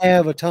you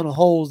have a ton of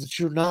holes that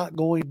you're not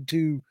going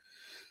to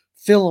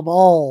fill them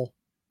all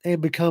and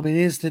become an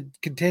instant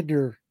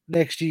contender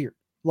next year.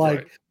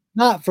 Like,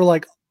 not for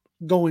like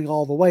going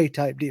all the way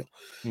type deal.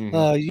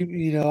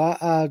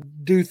 I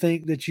do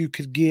think that you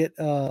could get,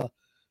 potentially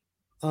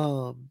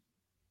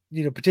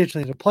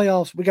in the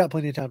playoffs. We got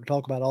plenty of time to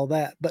talk about all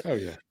that, but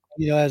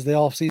as the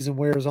off season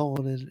wears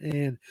on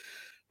and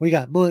we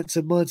got months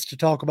and months to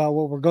talk about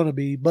what we're going to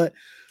be, but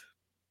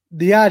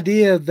the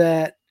idea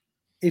that,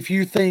 if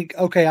you think,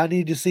 okay, I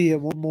need to see it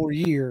one more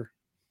year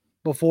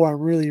before I'm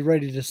really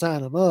ready to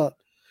sign them up,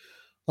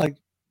 like,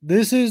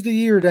 this is the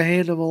year to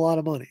hand them a lot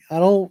of money. I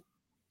don't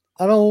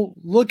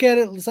look at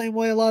it the same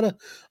way a lot of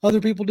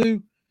other people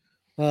do.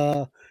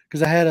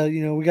 Because I had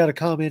we got a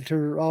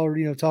commenter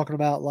already, talking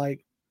about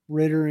like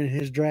Ritter and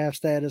his draft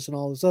status and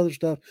all this other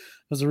stuff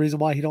was the reason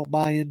why he don't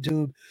buy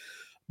into him.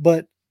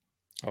 But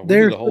I don't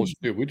mean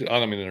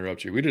to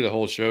interrupt you. We did a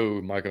whole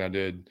show, Mike and I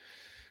did,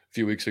 a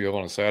few weeks ago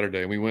on a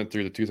Saturday, and we went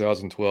through the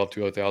 2012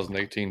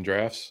 2018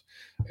 drafts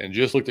and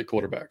just looked at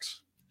quarterbacks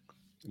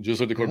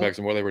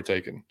and where they were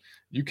taken.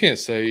 You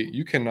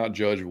cannot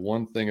judge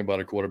one thing about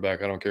a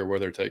quarterback. I don't care where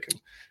they're taken.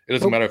 It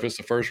doesn't matter if it's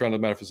the first round, it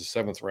doesn't matter if it's the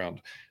seventh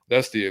round.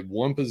 That's the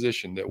one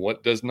position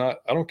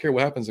that I don't care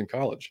what happens in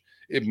college.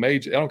 I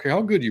don't care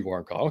how good you were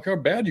in college. I don't care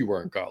how bad you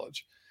were in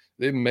college.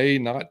 It may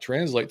not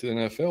translate to the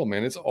NFL,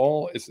 man. It's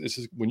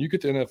just, when you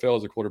get to the NFL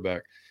as a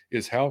quarterback,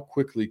 is how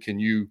quickly can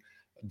you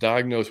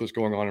diagnose what's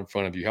going on in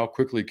front of you? How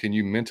quickly can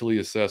you mentally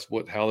assess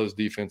how those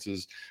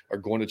defenses are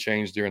going to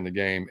change during the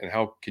game? And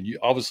how can you,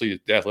 obviously,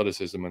 the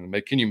athleticism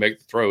and can you make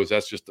the throws?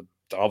 That's just the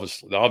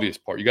obvious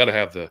part. You got to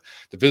have the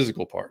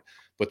physical part,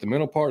 but the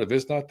mental part, if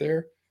it's not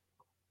there,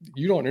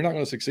 you're not going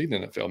to succeed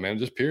in the NFL, man.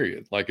 Just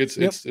period. Like it's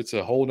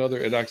a whole nother.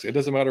 It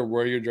doesn't matter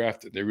where you're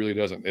drafted. It really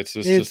doesn't. It's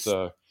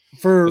a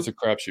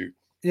crapshoot.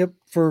 Yep.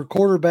 For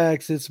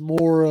quarterbacks, it's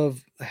more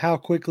of how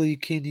quickly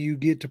can you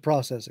get to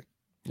processing.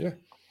 Yeah.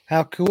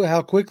 How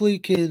quickly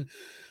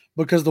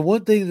because the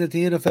one thing that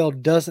the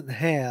NFL doesn't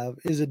have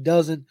is it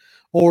doesn't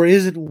or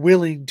isn't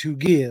willing to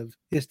give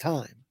is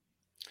time.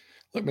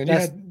 Look,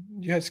 man,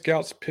 you had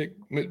scouts pick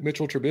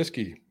Mitchell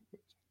Trubisky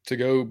to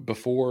go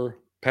before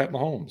Pat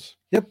Mahomes.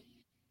 Yep.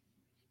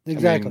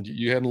 Exactly. I mean,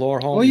 you had Lamar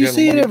Holmes. Well, you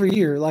see it every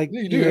year. Like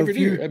you do every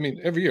year. I mean,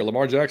 every year.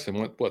 Lamar Jackson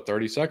went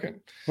 32nd.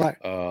 Right.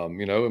 I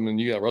mean,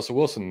 you got Russell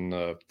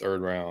Wilson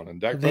third round,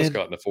 and Dak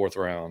Prescott in the fourth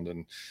round,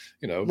 and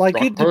like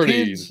Brock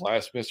Purdy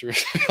last Mr.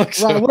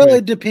 Right. Well,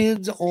 it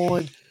depends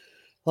on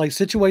like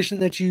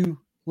situation that you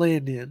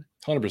land in.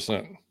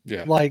 100%.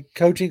 Yeah. Like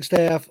coaching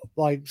staff,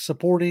 like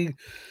supporting.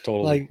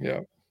 Totally. Like,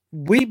 yeah.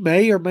 We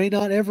may or may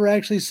not ever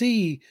actually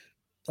see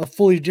a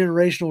fully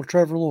generational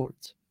Trevor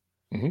Lawrence.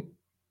 Mm-hmm.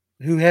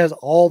 Who has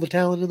all the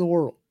talent in the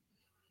world.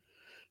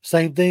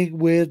 Same thing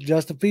with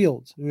Justin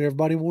Fields, who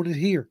everybody wanted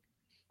here.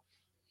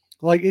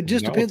 Like, it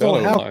just depends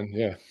on how.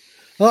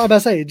 Well, I'm about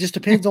to say, it just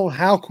depends on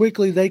how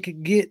quickly they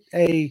can get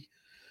a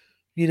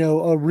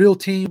real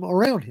team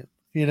around him.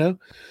 you know.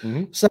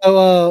 Mm-hmm. So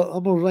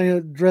I'm going to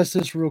address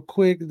this real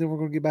quick, and then we're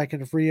going to get back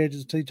into free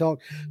agency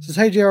talk. It says,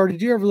 hey, JR,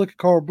 did you ever look at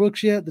Carl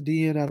Brooks yet, the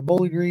DN out of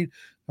Bowling Green?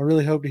 I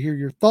really hope to hear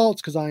your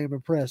thoughts because I am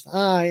impressed.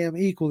 I am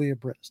equally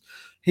impressed.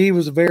 He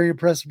was very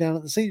impressive down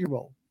at the Senior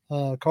Bowl.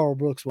 Carl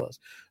Brooks was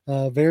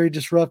very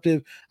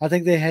disruptive. I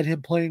think they had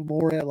him playing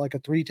more at like a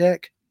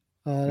 3-tech.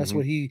 That's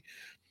what he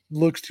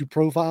looks to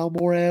profile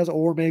more as,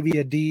 or maybe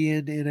a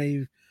DN in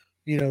a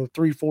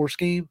 3-4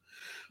 scheme.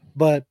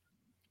 But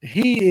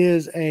he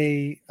is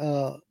he's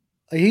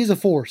a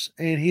force,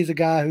 and he's a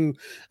guy who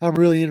I'm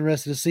really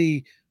interested to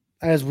see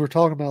as we're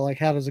talking about, like,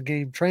 how does a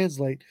game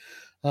translate.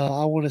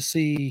 I want to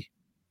see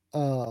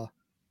how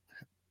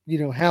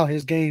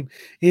his game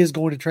is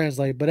going to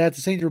translate. But at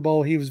the Senior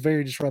Bowl, he was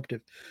very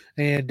disruptive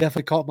and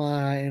definitely caught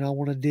my eye, and I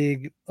want to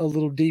dig a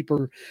little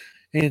deeper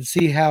and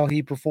see how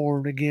he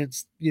performed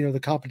against the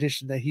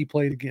competition that he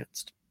played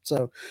against.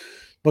 So,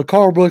 but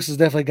Carl Brooks is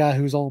definitely a guy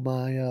who's on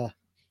my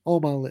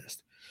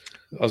list.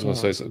 I was going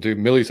to say something too.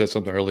 Millie said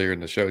something earlier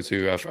in the show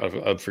too. I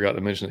forgot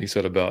to mention. He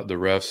said about the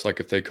refs, like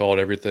if they called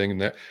everything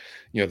and that,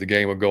 the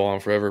game would go on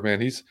forever.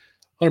 Man, he's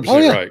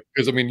 100% right.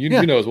 Because I mean, you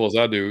know as well as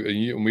I do,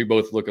 and we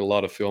both look at a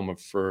lot of film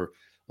for,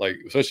 like,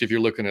 especially if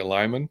you're looking at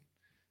linemen.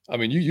 I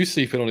mean, you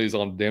see penalties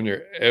on damn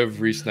near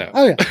every snap.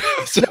 Oh yeah.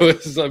 So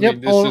it's, I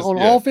mean, on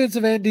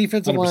offensive and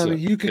defensive linemen,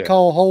 you could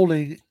call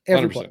holding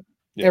every play.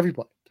 Every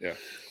play. Yeah.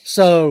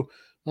 So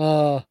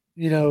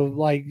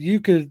like you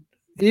could.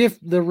 If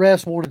the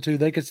refs wanted to,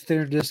 they could sit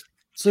there and just,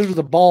 as soon as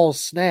the ball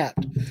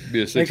snapped,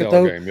 be a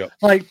 6-hour game. Yeah,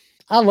 like,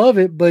 I love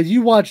it, but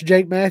you watch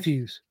Jake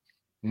Matthews,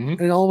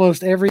 and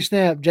almost every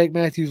snap, Jake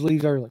Matthews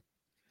leaves early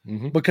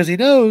because he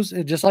knows,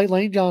 and just like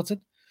Lane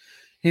Johnson,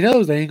 he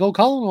knows they ain't gonna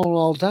call him on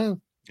all the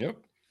time. Yep.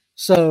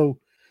 So,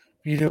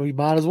 he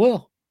might as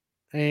well,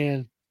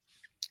 and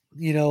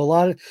a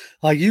lot of,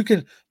 like,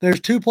 there's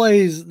 2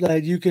 plays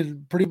that you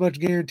can pretty much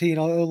guarantee an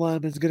O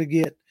lineman's gonna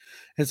get.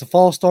 It's a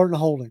false start and a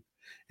holding.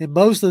 And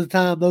most of the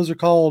time, those are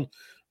called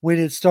when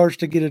it starts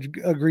to get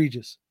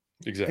egregious.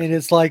 Exactly. And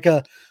it's like,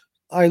 all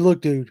right,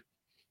 look, dude.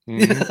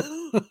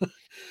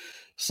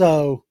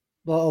 So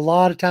a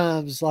lot of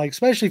times, like,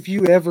 especially if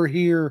you ever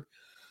hear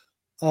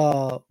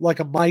like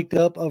a mic'd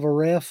up of a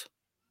ref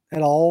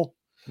at all,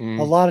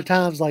 a lot of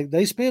times, like,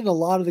 they spend a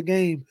lot of the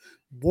game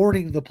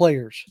warning the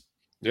players.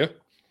 Yeah.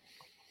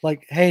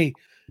 Like, hey,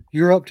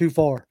 you're up too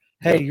far.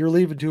 Hey, you're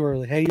leaving too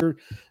early. Hey, you're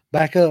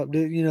back up.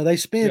 They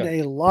spend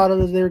a lot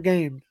of their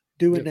game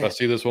doing that. If I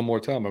see this one more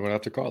time, I'm going to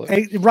have to call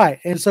it. Right.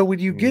 And so when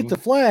you get the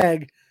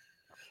flag,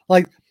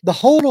 like, the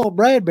hold on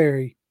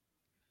Bradbury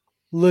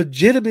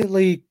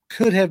legitimately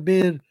could have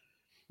been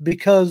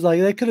because,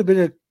 like, that could have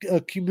been a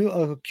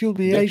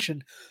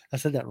accumulation. I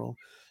said that wrong.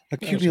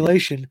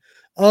 Accumulation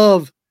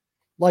of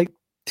like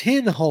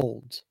 10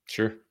 holds.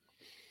 Sure.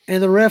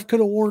 And the ref could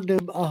have warned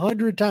him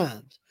 100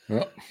 times.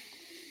 Yep.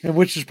 And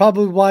which is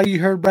probably why you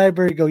heard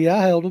Bradbury go, yeah,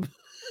 I held him.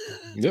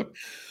 Yep.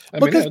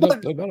 No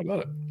doubt about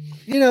it.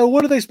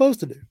 What are they supposed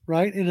to do,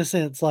 right? In a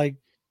sense, like,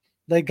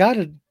 they got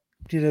to,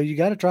 you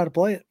got to try to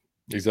play it.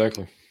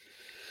 Exactly.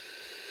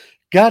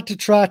 Got to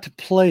try to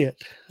play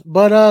it.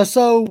 But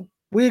so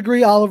we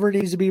agree Oliver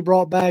needs to be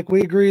brought back.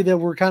 We agree that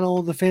we're kind of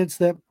on the fence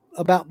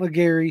about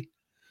McGary.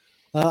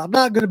 I'm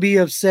not going to be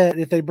upset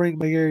if they bring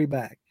McGary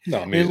back.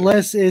 No,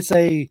 unless it's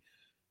a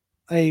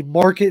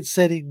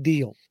market-setting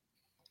deal.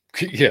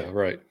 Yeah,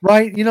 right.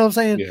 Right? You know what I'm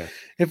saying? Yeah.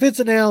 If it's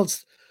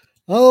announced,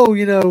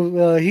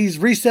 he's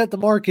reset the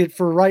market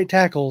for right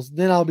tackles,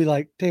 then I'll be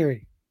like,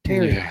 Terry,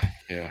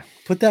 yeah.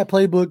 Put that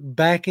playbook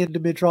back into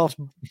Mitroff's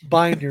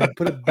binder and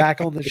put it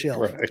back on the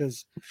shelf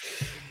because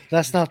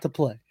that's not the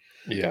play.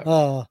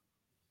 Yeah.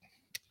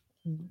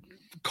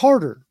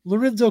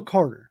 Lorenzo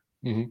Carter.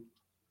 Do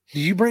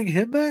you bring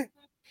him back?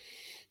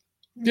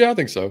 Yeah, I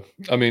think so.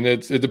 I mean,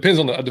 it depends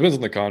on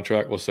the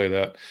contract. We'll say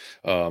that.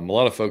 A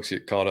lot of folks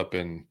get caught up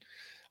in.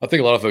 I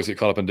think a lot of folks get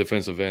caught up in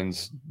defensive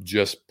ends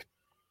just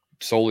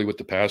solely with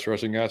the pass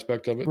rushing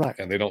aspect of it, right?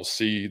 And they don't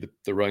see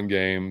the run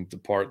game, the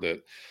part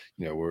that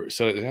where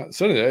setting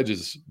the edge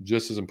is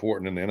just as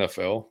important in the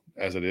NFL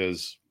as it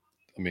is.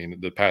 I mean,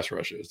 the pass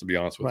rush is, to be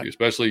honest with you,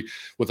 especially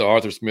with the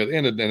Arthur Smith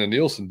and the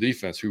Nielsen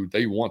defense, who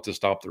they want to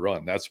stop the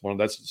run. That's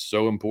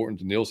so important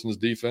to Nielsen's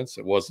defense.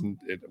 It was in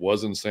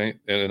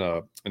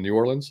New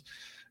Orleans.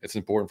 It's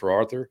important for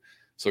Arthur.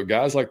 So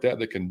guys like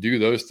that can do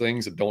those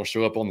things that don't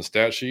show up on the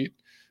stat sheet,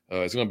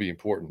 it's going to be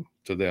important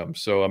to them.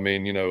 So I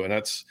mean, and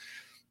that's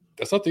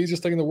not the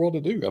easiest thing in the world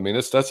to do. I mean,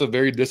 that's a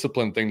very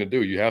disciplined thing to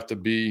do. You have to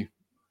be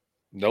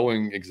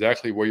knowing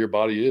exactly where your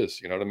body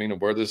is. You know what I mean, and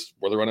where the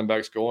running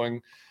back's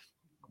going.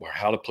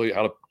 How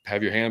to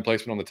have your hand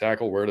placement on the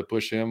tackle, where to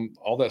push him,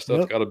 all that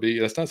stuff's got to be.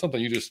 That's not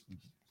something you just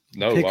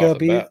know off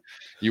the bat.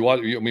 You watch.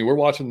 I mean, we're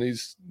watching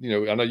these.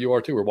 I know you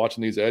are too. We're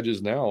watching these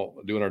edges now,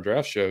 doing our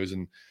draft shows,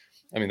 and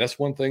I mean that's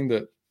one thing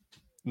that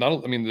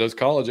those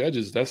college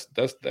edges. That's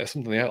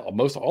something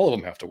most all of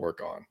them have to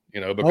work on.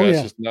 Because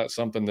it's just not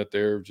something that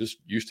they're just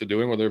used to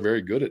doing or they're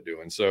very good at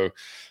doing. So,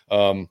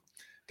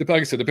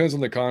 like I said, depends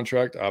on the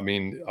contract. I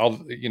mean,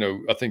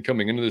 I think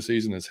coming into the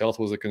season, his health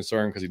was a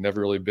concern because he'd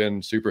never really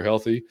been super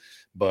healthy.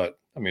 But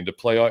I mean, to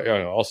play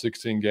all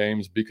 16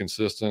 games, be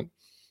consistent.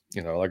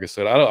 Like I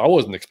said, I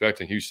wasn't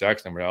expecting huge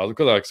sacks number now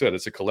because, like I said,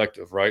 it's a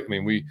collective, right? I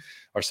mean,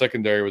 our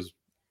secondary was,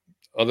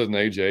 other than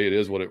AJ, it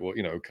is what it was,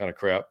 kind of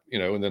crap,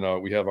 and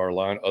then we have our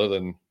line other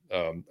than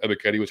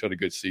Ebiketie, which had a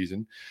good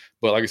season.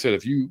 But like I said,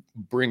 if you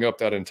bring up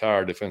that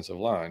entire defensive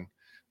line,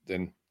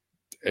 then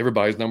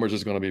everybody's numbers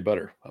is going to be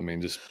better. I mean,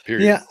 just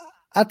period. Yeah,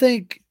 I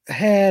think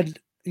had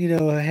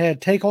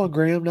Taquon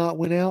Graham not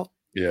went out,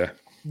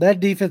 that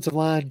defensive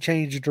line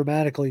changed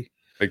dramatically.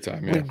 Big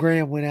time, when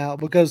Graham went out,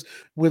 because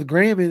with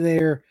Graham in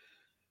there,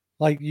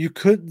 like, you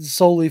couldn't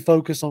solely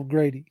focus on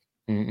Grady.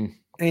 Mm-mm.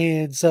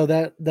 And so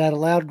that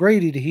allowed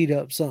Grady to heat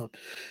up some.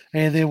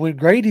 And then when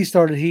Grady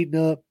started heating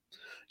up,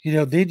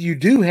 then you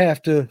do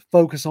have to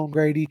focus on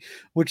Grady,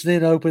 which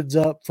then opens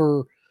up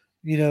for,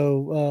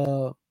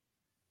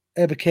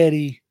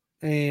 Ebiketie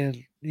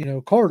and,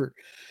 Carter.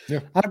 Yeah.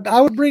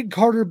 I would bring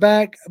Carter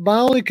back. My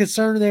only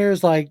concern there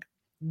is, like,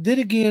 then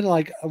again,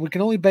 like, we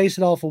can only base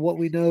it off of what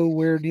we know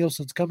where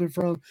Nielsen's coming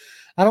from.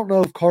 I don't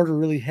know if Carter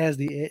really has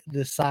the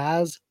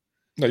size.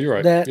 No, you're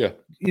right. That, yeah.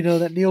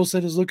 That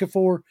Nielsen is looking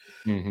for.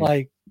 Mm-hmm.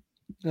 Like,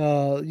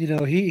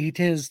 he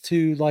tends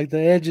to, like, the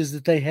edges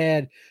that they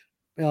had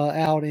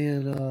out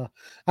in,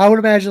 I would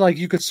imagine, like,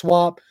 you could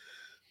swap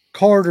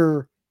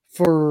Carter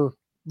for,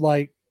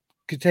 like,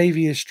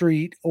 Catavia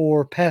Street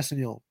or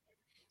Passignon.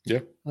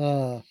 Yeah.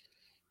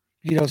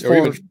 As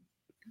far as,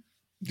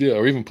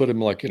 or even put him,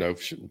 like,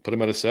 put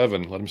him at a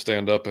 7, let him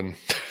stand up and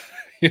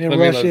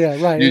rush,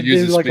 right.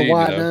 Use like speed, a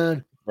wide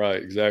 9.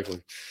 Right,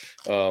 exactly.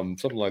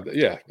 Something like that.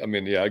 Yeah, I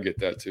mean, I get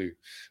that too.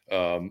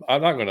 I'm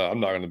not gonna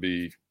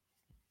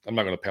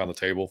pound the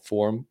table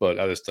for him, but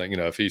I just think,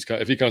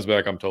 if he comes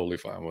back, I'm totally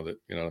fine with it.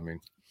 You know what I mean?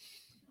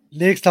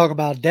 Nick's talking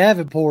about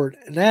Davenport,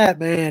 and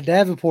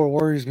Davenport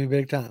worries me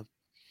big time.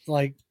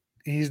 Like,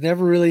 he's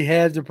never really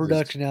had the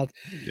production out.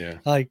 Yeah.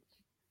 Like,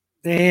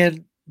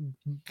 and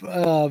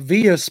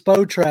via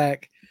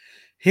Spotrac,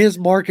 his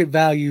market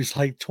value is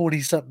like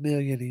 20-something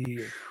million a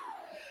year.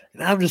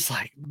 And I'm just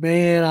like,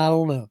 man, I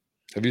don't know.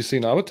 Have you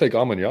seen? I would take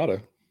Amanyata.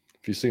 Have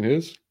you seen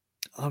his?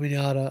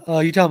 Amanyata. Oh,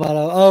 you talking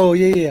about? Oh,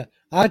 yeah.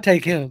 I'd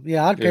take him.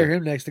 Yeah, I'd pair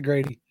him next to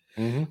Grady.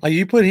 Mm-hmm. Like,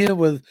 you put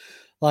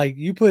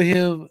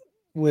him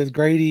with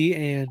Grady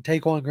and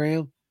Taquon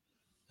Graham.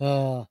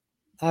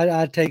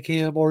 I'd take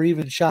him, or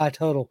even Shy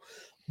Tuttle.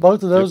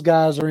 Both of those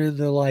guys are in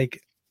the,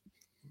 like,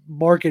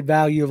 market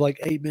value of like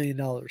 $8 million.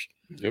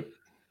 Yep.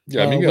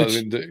 Yeah, I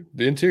mean,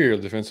 the interior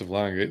defensive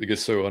line, it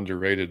gets so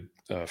underrated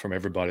from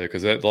everybody,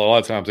 because a lot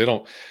of times you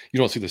don't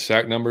see the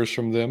sack numbers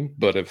from them,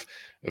 but if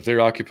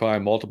they're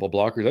occupying multiple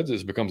blockers, that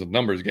just becomes a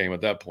numbers game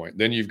at that point.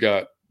 Then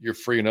you're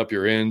freeing up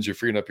your ends, you're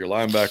freeing up your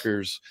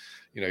linebackers,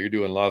 you're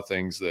doing a lot of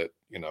things that,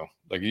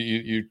 like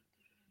you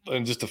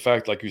and just the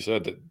fact, like you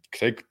said, that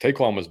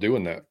Taquon was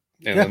doing that.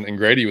 And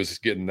Grady was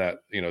getting that,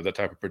 that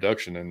type of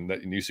production,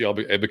 and you see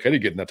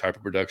Ebiketie getting that type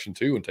of production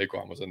too, and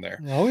Taquon was in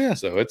there. Oh yeah.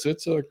 So it's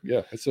a like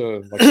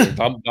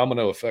a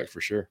domino effect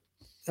for sure.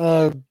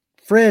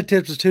 Fred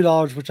tips us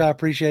 $2, which I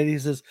appreciate. He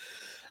says,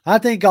 I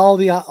think all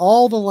the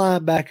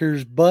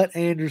linebackers but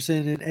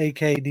Anderson and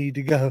AK need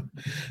to go.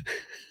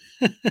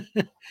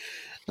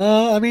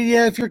 I mean,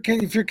 yeah, if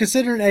you're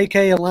considering AK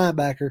a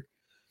linebacker,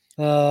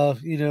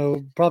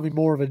 probably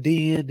more of a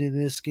D end in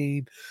this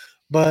scheme.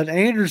 But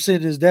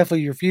Anderson is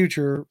definitely your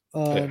future.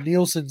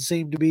 Nielsen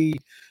seemed to be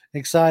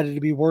excited to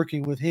be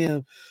working with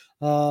him.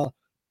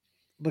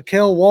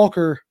 Mykal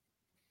Walker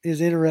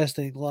is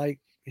interesting. Like,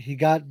 he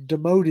got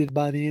demoted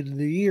by the end of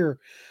the year.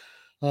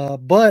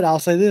 But I'll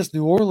say this,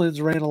 New Orleans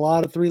ran a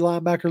lot of 3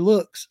 linebacker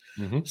looks.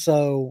 Mm-hmm.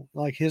 So,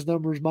 like, his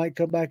numbers might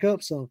come back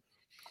up some.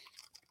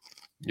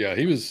 Yeah,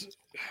 he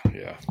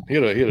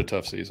had a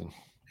tough season.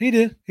 He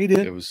did.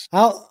 It was.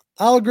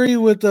 I'll agree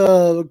with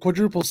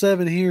quadruple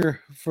 7 here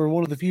for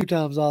one of the few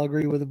times I'll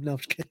agree with him. No, I'm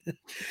just kidding.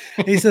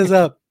 He says,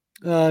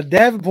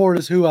 Davenport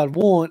is who I'd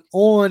want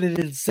on an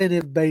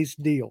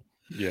incentive-based deal.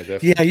 Yeah,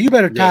 definitely. Yeah, you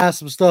better tie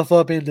some stuff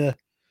up into,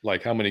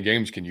 like, how many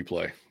games can you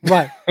play?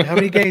 Right. How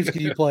many games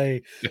can you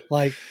play?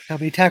 Like, how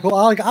many tackles?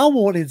 I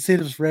want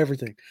incentives for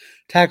everything.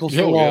 Tackles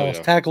for loss,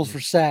 tackles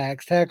for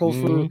sacks, tackles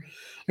for,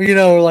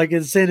 like,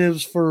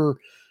 incentives for,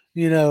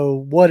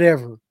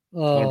 whatever.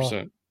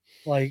 100%.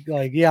 Like,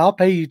 yeah, I'll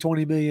pay you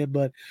 $20 million,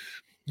 but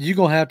you're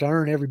gonna have to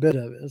earn every bit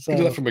of it. So, you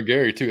do that from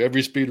McGarry too.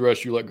 Every speed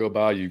rush you let go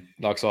by, you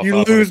knocks off.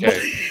 You lose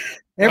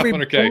every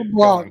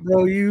block, gone.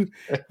 bro. You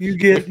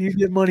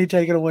get money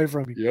taken away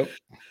from you.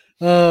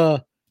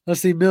 Yep. Let's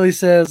see. Millie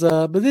says,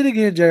 but then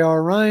again, JR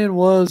Ryan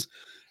was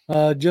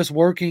just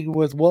working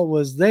with what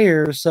was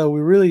there, so we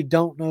really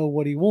don't know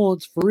what he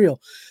wants for real.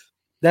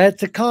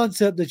 That's a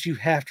concept that you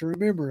have to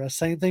remember. The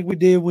same thing we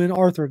did when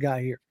Arthur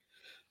got here.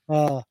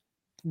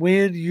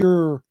 When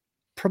you're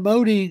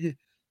promoting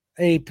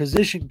a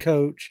position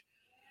coach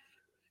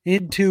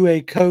into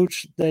a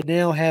coach that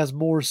now has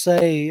more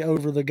say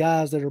over the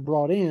guys that are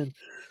brought in,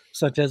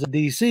 such as a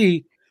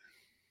DC,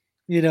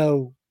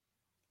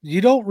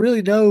 you don't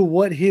really know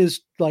what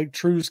his like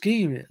true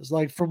scheme is.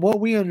 Like from what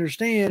we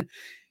understand,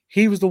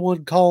 he was the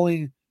one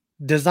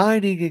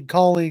designing and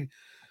calling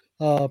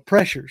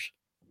pressures,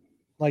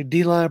 like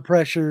D-line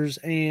pressures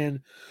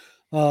and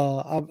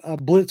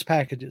blitz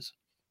packages.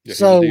 Yeah,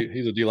 So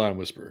he's a D-line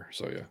whisperer.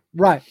 So yeah,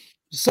 right.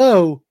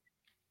 So,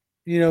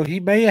 he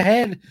may have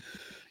had,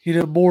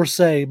 more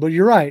say, but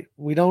you're right.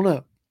 We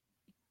don't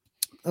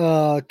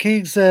know.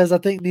 King says, I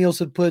think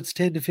Nielsen puts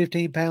 10 to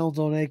 15 pounds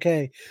on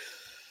AK.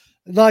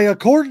 Like,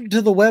 according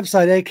to the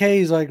website, AK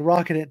is like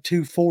rocking at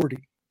 240.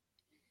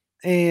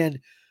 And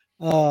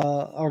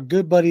our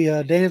good buddy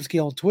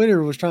Damsky on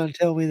Twitter was trying to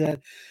tell me that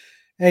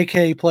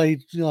AK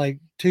played like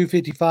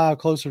 255,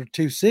 closer to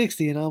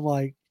 260. And I'm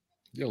like,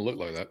 he don't look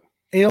like that.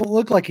 it don't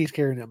look like he's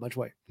carrying that much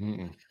weight.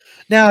 Mm-mm.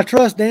 Now, I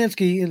trust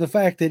Dansky in the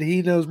fact that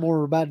he knows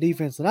more about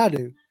defense than I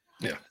do.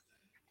 Yeah.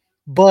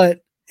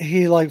 But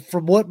he, like,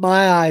 from what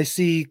my eyes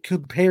see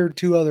compared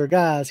to other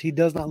guys, he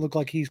does not look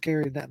like he's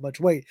carrying that much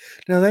weight.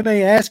 Now, they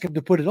may ask him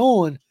to put it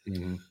on,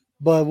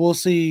 but we'll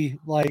see,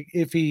 like,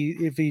 if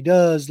he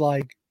does,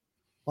 like,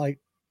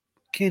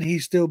 can he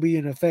still be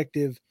an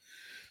effective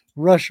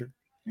rusher?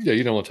 Yeah,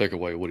 you don't want to take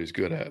away what he's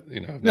good at.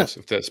 No.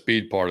 If that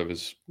speed part of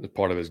his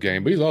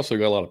game, but he's also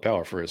got a lot of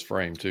power for his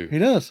frame too. He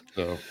does.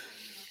 So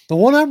the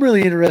one I'm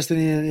really interested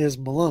in is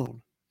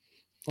Malone,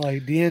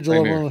 like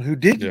D'Angelo Malone, who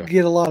didn't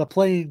get a lot of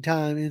playing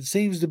time and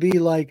seems to be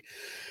like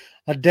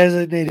a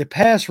designated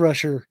pass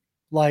rusher.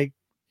 Like,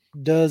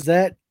 does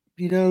that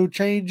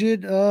change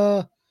it?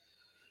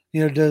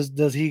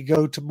 Does he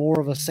go to more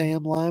of a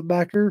Sam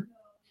linebacker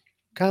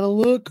kind of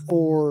look,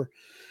 or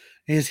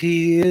is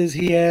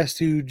he asked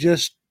to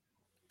just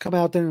come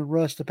out there and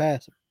rush the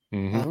passer? I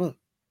don't know.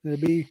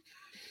 It'd be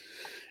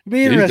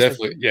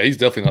interesting. He's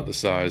definitely not the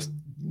size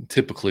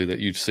typically that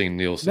you've seen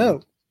Nielsen. No,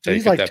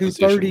 he's like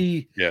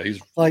 230. Yeah, he's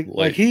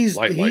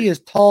he is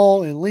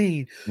tall and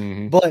lean,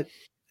 but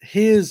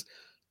his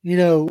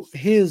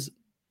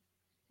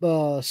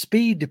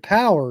speed to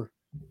power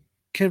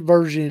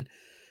conversion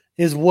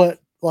is what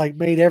like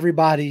made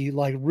everybody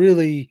like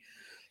really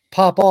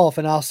pop off.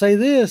 And I'll say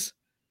this,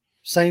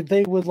 same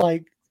thing with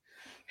like,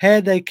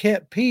 had they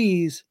kept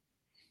Pease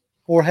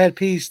or had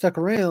Pease stuck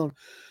around,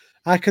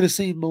 I could have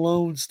seen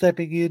Malone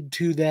stepping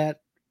into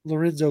that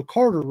Lorenzo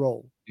Carter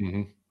role,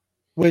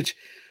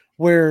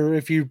 where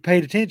if you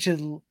paid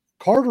attention,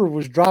 Carter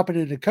was dropping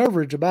into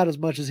coverage about as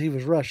much as he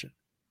was rushing.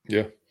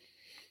 Yeah.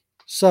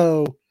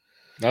 So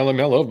I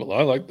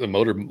like the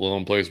motor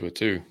Malone plays with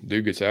too.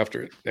 Dude gets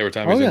after it every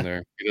time he's in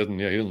there. He doesn't.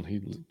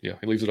 He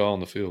leaves it all on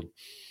the field.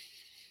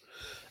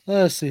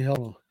 Let's see. Hold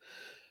on.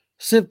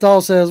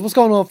 Sipthal says, "What's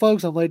going on,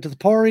 folks? I'm late to the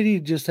party.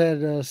 Just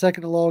had a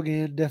second to log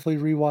in.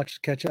 Definitely rewatch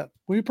to catch up.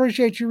 We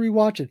appreciate you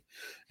rewatching.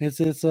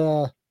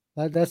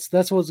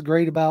 That's what's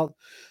great about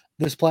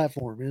this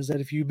platform is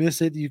that if you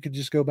miss it, you can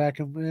just go back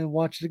and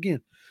watch it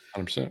again.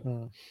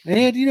 100%. And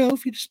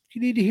if you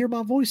need to hear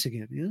my voice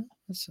again,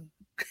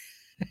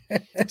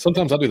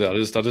 sometimes I do that. I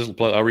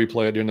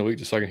replay it during the week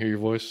just so I can hear your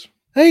voice.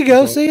 There you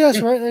go. See, that's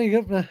right. There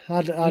you go.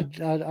 I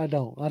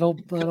don't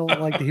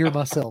like to hear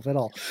myself at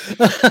all.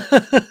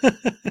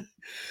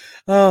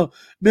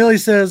 Millie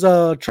says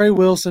Trey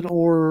Wilson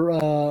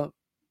or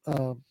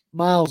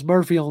Miles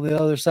Murphy on the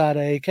other side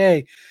of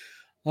AK.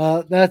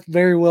 That's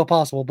very well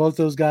possible. Both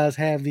those guys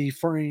have the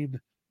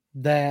frame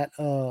that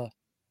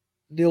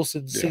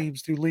Nielsen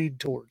seems to lean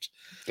towards.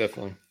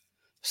 Definitely.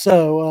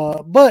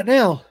 So, but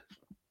now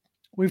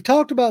we've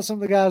talked about some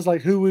of the guys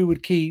like who we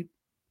would keep,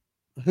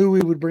 who we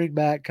would bring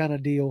back kind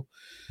of deal.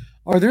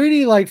 Are there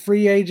any like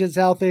free agents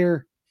out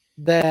there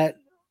that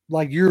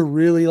like you're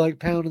really like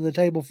pounding the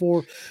table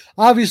for?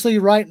 Obviously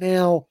right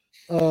now,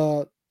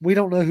 we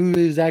don't know who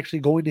is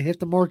actually going to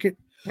hit the market.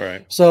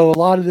 Right. So a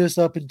lot of this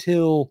up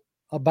until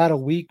about a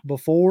week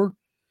before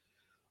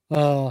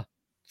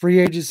free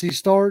agency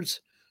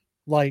starts,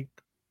 like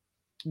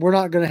we're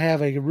not going to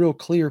have a real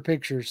clear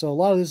picture. So a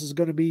lot of this is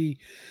going to be,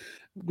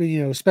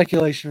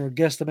 speculation or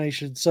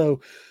guesstimation.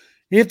 So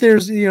if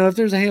there's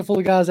a handful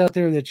of guys out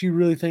there that you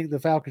really think the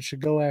Falcons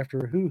should go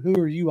after, who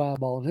are you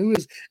eyeballing? Who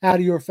is out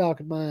of your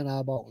Falcon mind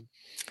eyeballing?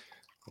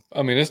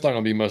 I mean, it's not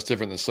going to be much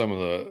different than some of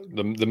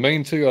the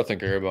main two. I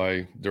think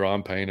everybody,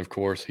 Deron Payne, of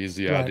course, he's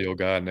the ideal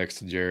guy next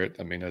to Jarrett.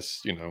 I mean,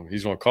 that's,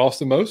 he's going to cost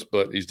the most,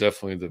 but he's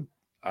definitely the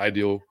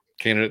ideal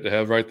candidate to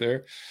have right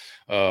there.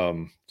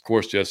 Of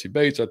course, Jesse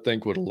Bates, I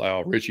think, would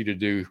allow Richie to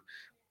do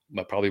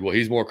probably what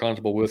he's more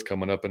comfortable with,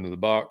 coming up into the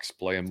box,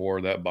 playing more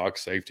of that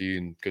box safety.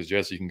 And because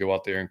Jesse can go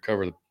out there and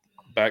cover the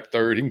back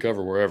third, he can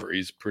cover wherever.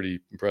 He's a pretty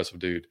impressive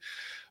dude.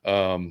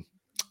 Other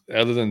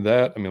than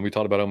that, I mean, we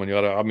talked about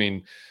Omanyata. I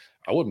mean,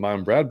 I wouldn't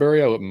mind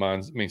Bradbury. I wouldn't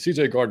mind. I mean,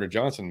 CJ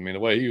Gardner-Johnson. I mean, the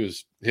way he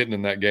was hitting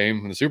in that game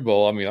in the Super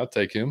Bowl, I mean, I'd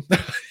take him.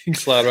 He can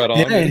slide right on.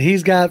 Yeah, and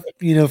he's got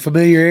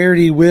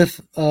familiarity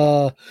with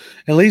at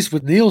least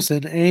with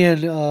Nielsen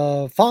and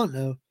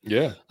Fontenot.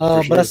 Yeah,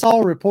 but I saw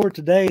a report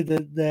today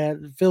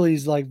that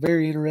Philly's like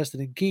very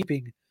interested in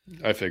keeping.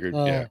 I figured,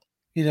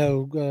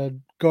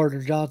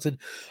 Gardner-Johnson,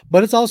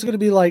 but it's also going to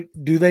be like,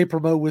 do they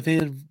promote with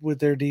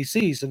their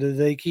DC? So do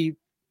they keep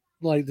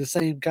like the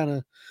same kind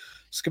of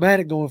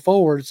schematic going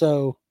forward.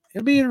 So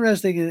it'll be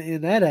interesting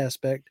in that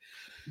aspect.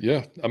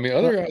 Yeah, I mean,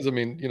 other guys. I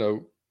mean,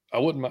 I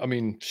wouldn't. I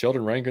mean,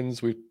 Sheldon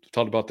Rankins. We've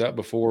talked about that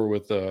before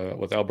with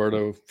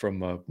Alberto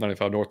from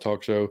 95 North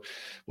Talk Show.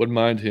 Wouldn't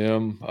mind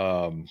him.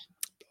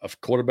 Of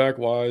quarterback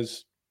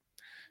wise,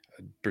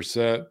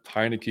 Brissett,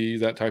 Heineke,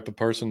 that type of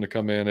person to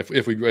come in.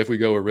 If we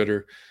go with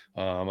Ritter,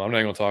 I'm not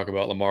going to talk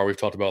about Lamar. We've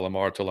talked about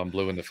Lamar till I'm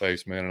blue in the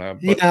face, man. I'm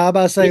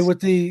about to say with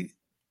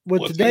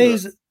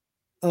today's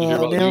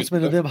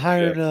announcement of them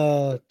hiring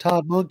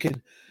Todd Monken,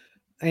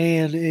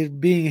 and it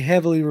being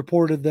heavily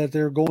reported that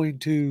they're going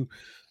to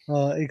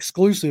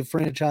exclusive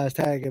franchise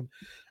tag him.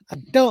 I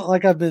don't,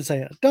 like I've been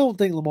saying, I don't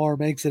think Lamar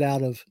makes it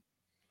out of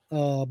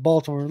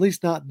Baltimore, at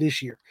least not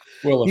this year.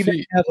 Well, he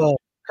may have a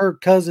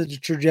Kirk Cousins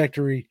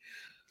trajectory,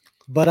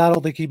 but I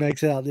don't think he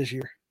makes it out this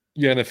year.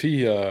 Yeah, and if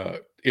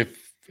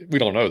we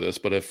don't know this,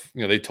 but if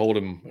they told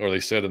him or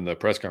they said in the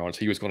press conference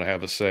he was going to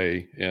have a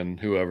say in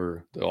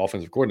whoever the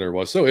offensive coordinator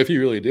was. So if he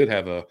really did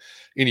have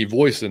any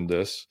voice in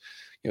this,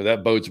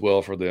 that bodes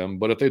well for them.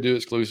 But if they do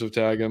exclusive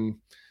tag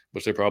him,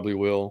 which they probably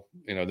will,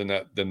 then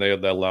that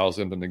allows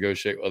them to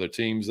negotiate with other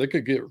teams. They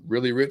could get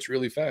really rich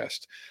really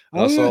fast.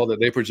 I saw that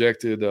they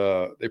projected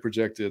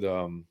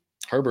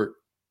Herbert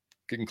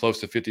getting close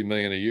to $50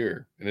 million a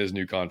year in his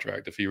new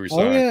contract if he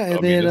resigns. Oh yeah,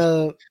 and then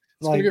it's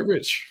gonna get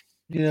rich.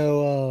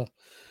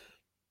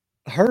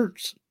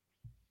 Hurts,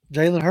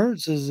 Jalen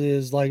Hurts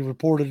is like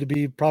reported to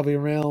be probably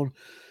around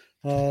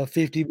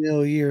 $50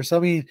 million a year. So I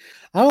mean,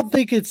 I don't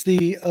think it's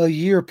a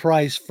year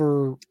price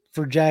for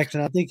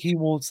Jackson. I think he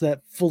wants that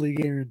fully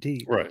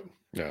guaranteed. Right.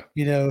 Yeah.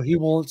 He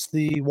wants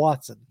the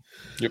Watson.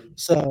 Yep.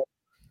 So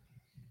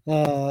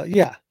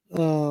yeah.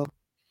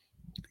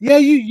 Yeah,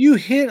 you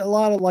hit a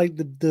lot of like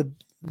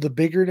the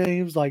bigger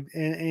names, like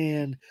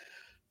and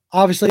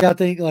obviously I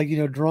think like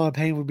Deron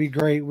Payne would be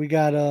great. We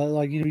got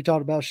you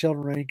talked about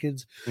Sheldon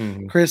Rankins,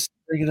 Chris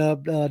bringing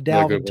up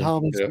Dalvin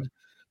Tomlinson.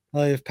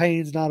 Yeah. If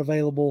Payne's not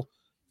available,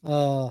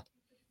 I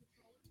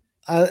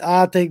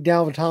think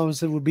Dalvin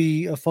Tomlinson would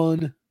be a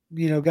fun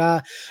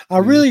guy. I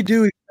really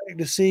do expect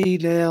to see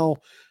now,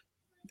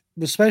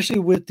 especially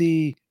with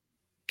the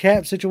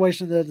cap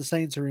situation that the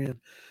Saints are in.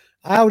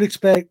 I would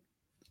expect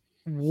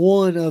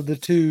one of the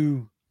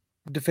two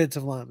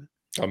defensive linemen.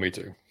 Oh, me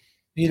too.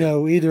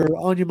 Either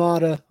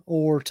Onyemata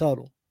or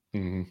Tuttle.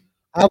 Mm-hmm.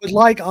 I would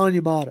like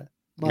Onyemata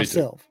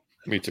myself.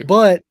 Me too.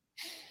 But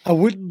I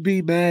wouldn't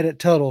be mad at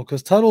Tuttle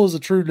because Tuttle is a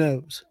true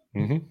nose.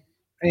 Mm-hmm.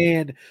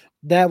 And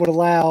that would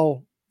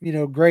allow,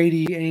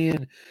 Grady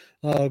and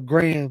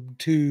Graham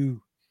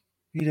to,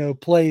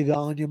 play the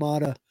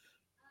Onyemata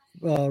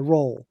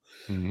role.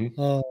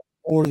 Mm-hmm.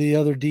 Or the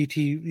other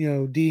DT,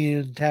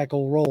 DN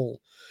tackle role.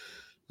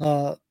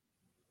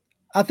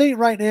 I think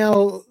right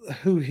now,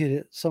 who hit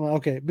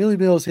it? Millie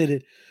Mills hit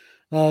it.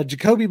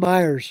 Jacoby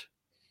Myers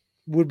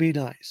would be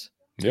nice.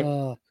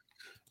 Yep.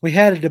 We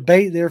had a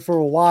debate there for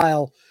a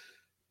while.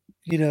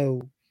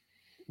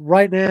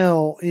 Right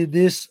now in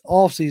this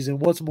offseason,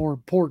 what's more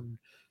important,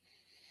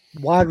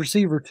 wide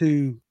receiver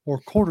 2 or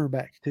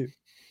cornerback 2?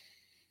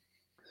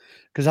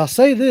 Because I'll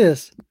say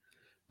this,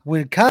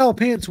 when Kyle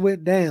Pitts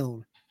went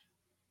down,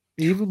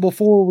 even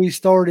before we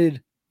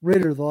started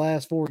Ritter the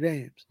last 4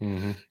 games,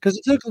 because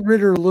it took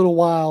Ritter a little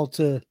while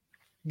to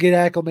get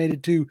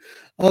acclimated to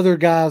other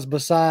guys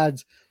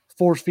besides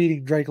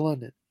force-feeding Drake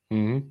London.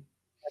 Mm-hmm.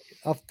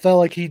 I felt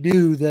like he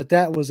knew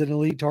that was an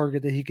elite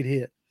target that he could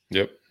hit.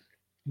 Yep.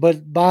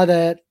 But by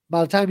the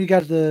time you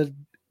got to the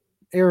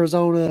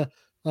Arizona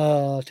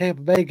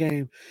Tampa Bay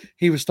game,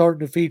 he was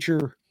starting to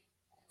feature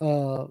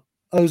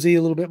OZ a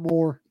little bit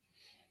more.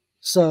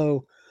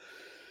 So,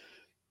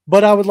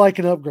 but I would like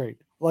an upgrade.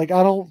 Like,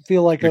 I don't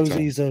feel like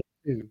OZ's a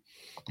 2.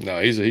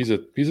 No, he's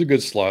a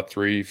good slot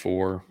 3,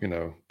 4.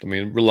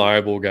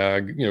 Reliable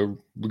guy.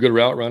 Good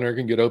route runner,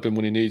 can get open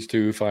when he needs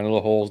to, find little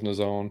holes in his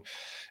own.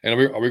 And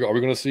are we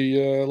going to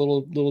see a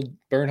little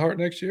Bernhardt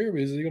next year?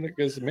 Is he going to?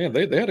 Because man,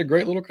 they had a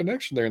great little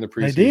connection there in the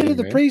preseason. They did in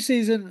the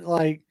preseason.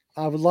 Like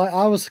I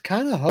was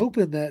kind of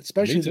hoping that,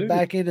 especially the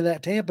back end of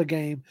that Tampa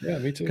game. Yeah,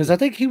 me too. Because I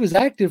think he was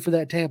active for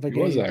that Tampa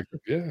game. He was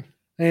active, yeah.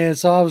 And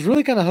so I was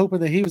really kind of hoping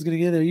that he was going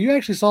to get there. You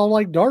actually saw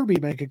like Darby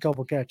make a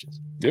couple catches.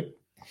 Yep.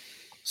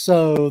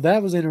 So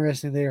that was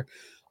interesting there.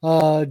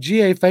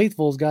 G.A.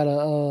 Faithful's got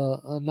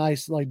a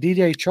nice like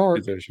DJ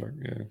Chark. DJ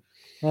Chark,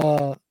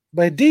 yeah.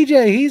 But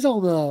DJ, he's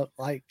on the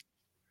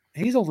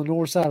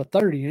north side of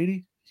 30, ain't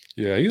he?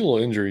 Yeah, he's a little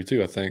injury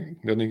too, I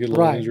think. Doesn't he get a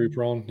little injury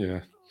prone? Yeah.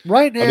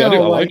 Right now, I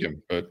like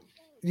him, but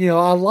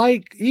I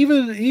like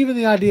even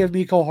the idea of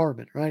Mecole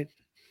Hardman, right?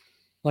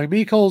 Like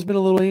Mecole's been a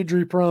little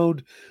injury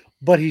prone,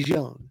 but he's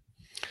young.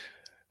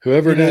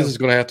 Whoever it is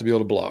going to have to be able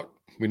to block.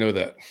 We know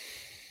that.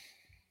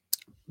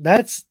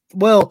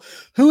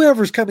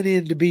 Whoever's coming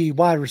in to be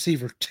wide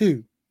receiver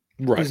 2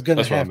 is going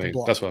to have to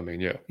block. That's what I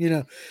mean,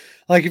 yeah.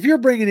 Like if you're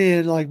bringing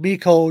in like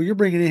Mecole, you're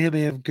bringing him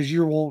in because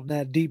you're wanting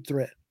that deep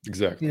threat.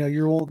 Exactly.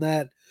 You're wanting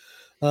that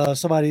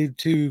somebody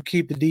to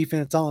keep the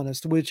defense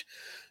honest, which,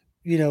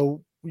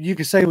 you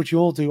can say what you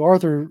want to.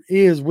 Arthur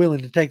is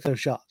willing to take those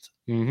shots.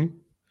 Mm-hmm.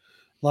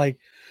 Like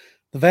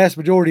the vast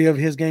majority of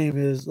his game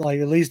is like,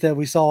 at least that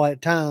we saw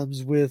at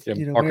times with, Yeah,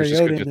 you know, Parker's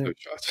just Mariota gonna in hit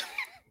there. those shots.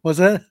 What's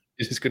that?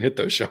 He's just gonna hit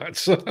those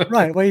shots.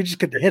 Right. Well, you just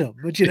couldn't hit him,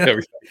 but you know, Yeah,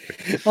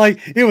 exactly. like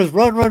it was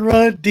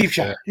run, deep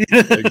shot.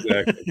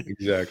 Yeah,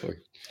 exactly.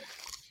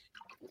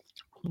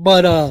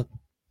 But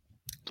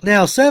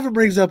now 7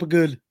 brings up a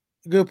good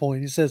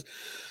point. He says,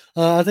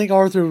 I think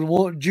Arthur would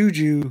want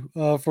Juju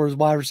for his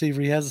wide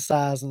receiver. He has the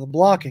size and the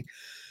blocking.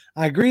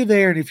 I agree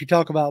there. And if you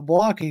talk about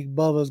blocking,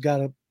 Bubba's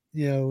got a,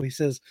 you know, he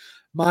says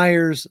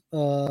Myers,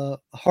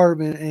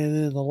 Hartman, and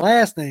then the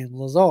last name,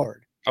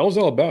 Lazard. I was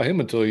all about him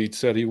until he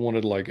said he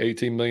wanted like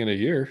 $18 million a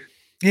year.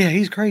 Yeah,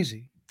 he's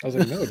crazy. I was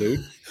like, no, dude.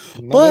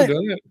 I'm not But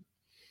doing it.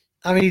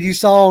 I mean, you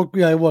saw,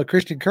 you know, what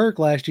Christian Kirk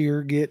last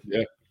year get,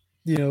 Yeah.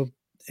 you know,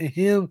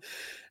 him,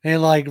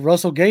 and like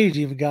Russell Gage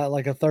even got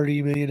like a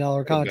 $30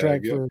 million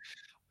contract for.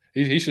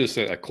 He should have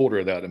said a quarter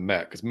of that to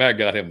Matt, because Matt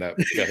got him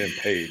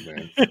paid,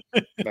 man.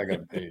 Matt got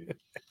him paid.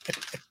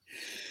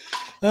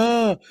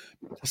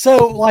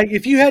 So like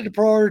if you had to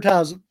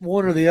prioritize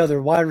one or the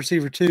other, wide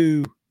receiver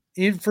 2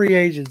 in free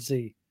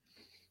agency,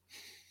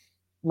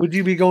 would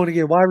you be going to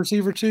get wide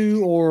receiver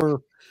 2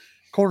 or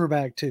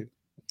cornerback 2?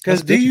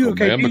 Because do you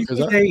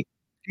think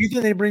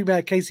they bring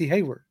back Casey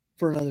Hayward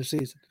for another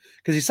season?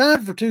 Because he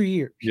signed for 2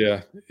 years.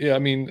 Yeah. I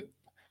mean,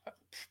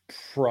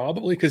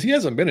 probably, because he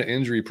hasn't been an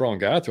injury-prone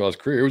guy throughout his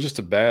career. It was just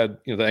a bad,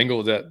 you know, the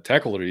angle of that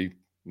tackle that he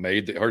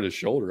made that hurt his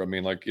shoulder. I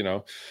mean, like, you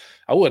know,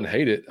 I wouldn't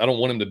hate it. I don't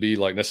want him to be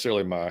like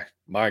necessarily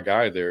my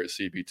guy there at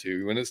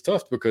CB2. And it's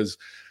tough because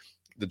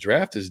the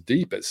draft is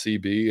deep at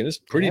CB, and it's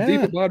pretty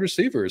deep at wide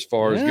receiver as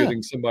far as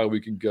getting somebody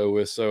we can go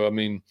with. So, I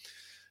mean,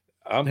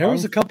 there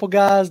was a couple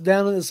guys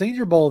down at the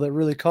Senior Bowl that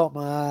really caught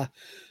my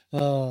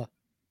eye.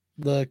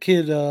 The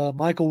kid,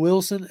 Michael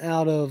Wilson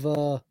out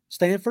of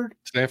Stanford.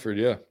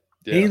 Yeah.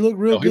 He looked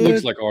real good. He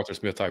looks like Arthur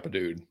Smith type of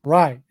dude.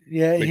 Right.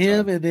 Yeah,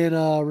 him time. And then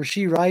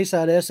Rashee Rice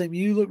out of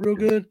SMU looked real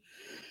good.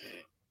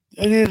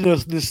 And then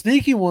the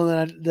sneaky one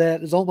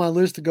that is on my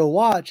list to go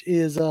watch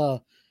is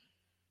the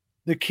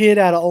kid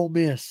out of Ole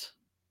Miss.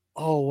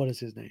 Oh, what is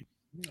his name?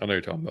 I know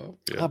you're talking about.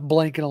 Yeah. I'm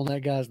blanking on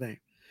that guy's name.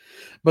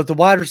 But the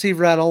wide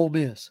receiver out of Ole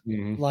Miss,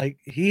 like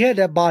he had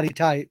that body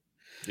type.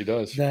 He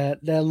does.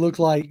 That looked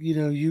like, you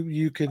know,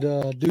 you could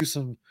do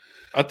some.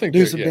 I think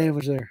do some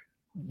damage there.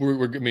 I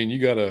mean, you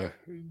gotta.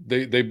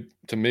 They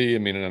to me. I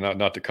mean, and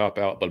not to cop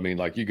out, but I mean,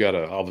 like you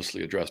gotta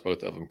obviously address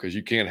both of them, because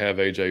you can't have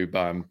AJ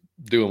by him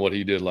doing what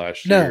he did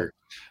last year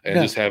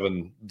and just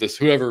having this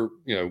whoever,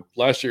 you know,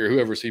 last year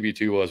whoever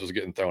CB2 was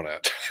getting thrown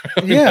at.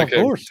 Yeah, of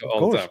course,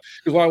 all the time.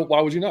 Because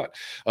why would you not?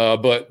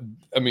 But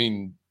I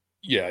mean,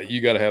 yeah, you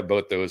got to have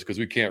both those, because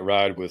we can't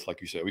ride with, like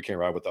you said, we can't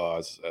ride with the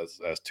odds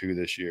as 2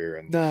 this year.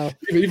 And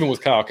even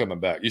with Kyle coming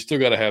back, you still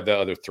got to have that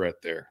other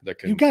threat there that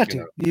can. You've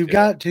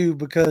got to,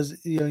 because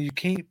you know you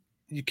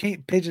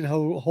can't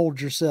pigeonhole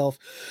yourself.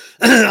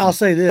 I'll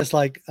say this: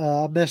 like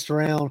I messed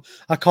around.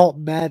 I caught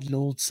Madden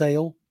on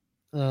sale.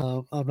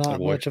 I'm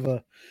not much of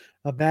a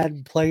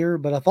Madden player,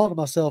 but I thought to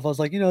myself, I was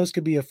like, you know, this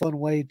could be a fun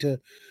way to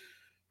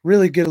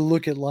really get a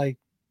look at, like,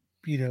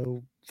 you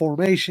know,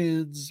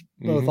 formations,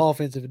 both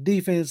offensive and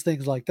defense,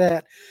 things like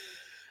that.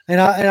 And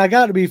I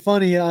got to be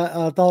funny.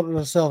 I thought to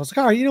myself, I was like,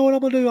 all right, you know what I'm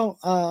gonna do?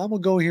 I'm gonna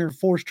go here and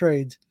force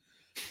trades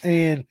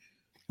and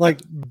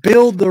like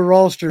build the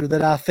roster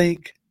that I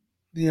think,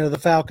 you know, the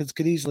Falcons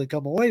could easily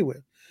come away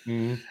with.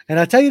 And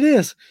I tell you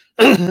this,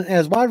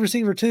 as wide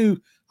receiver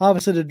 2,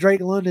 opposite of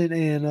Drake London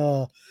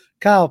and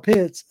Kyle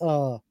Pitts,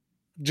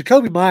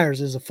 Jacoby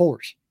Myers is a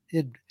force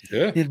in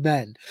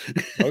Madden.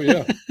 Oh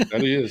yeah,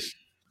 that he is.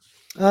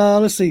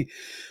 Let's see.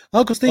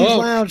 Uncle Steve's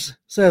Lounge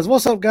says,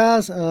 what's up,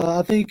 guys?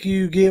 I think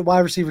you get wide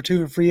receiver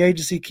 2 in free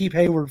agency, keep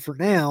Hayward for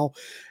now,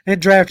 and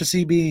draft a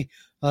CB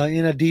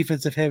in a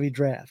defensive-heavy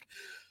draft.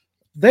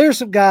 There's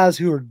some guys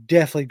who are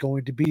definitely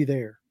going to be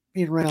there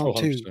in round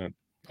 2.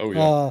 Oh,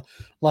 yeah.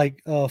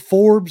 Like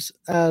Forbes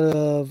out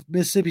of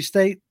Mississippi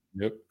State.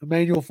 Yep.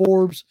 Emmanuel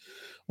Forbes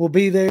will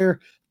be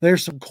there.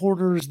 There's some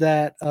corners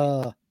that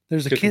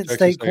there's a Kent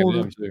State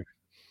corner.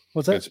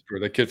 What's that?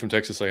 That kid from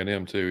Texas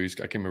A&M too. I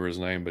can't remember his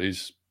name, but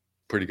he's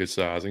pretty good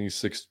size. I think he's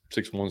 6'1",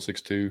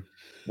 6'2",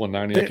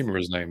 190. I can't remember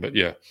his name, but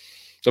yeah,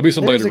 there'll be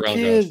some later round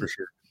guys for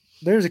sure.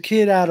 There's a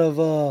kid out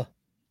of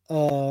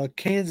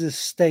Kansas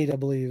State, I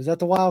believe. Is that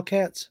the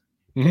Wildcats?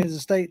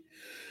 Kansas State.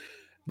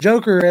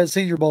 Joker at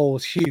Senior Bowl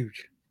was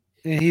huge,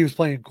 and he was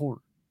playing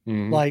corner.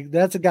 Like,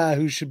 that's a guy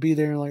who should be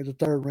there in like the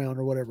 3rd round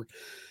or whatever.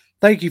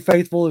 Thank you,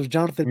 Faithful. It was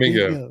Jonathan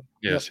Mingo.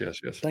 Yes.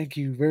 Thank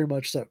you very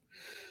much so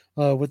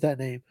with that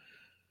name.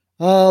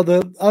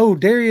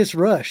 Darius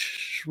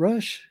Rush.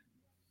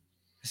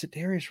 Is it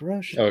Darius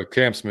Rush? Oh,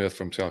 Cam Smith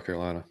from South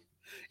Carolina.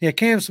 Yeah,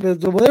 Cam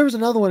Smith. Well, there was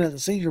another one at the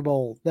Senior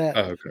Bowl, that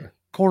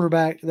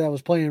cornerback that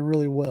was playing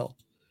really well.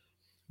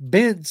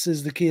 Bentz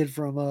is the kid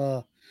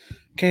from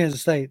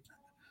Kansas State.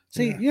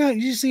 See,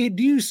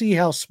 do you see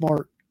how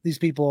smart these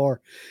people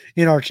are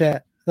in our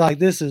chat? Like,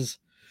 this is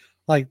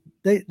like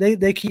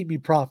they keep me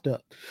propped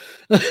up.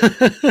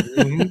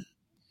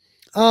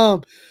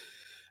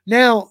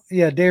 Now,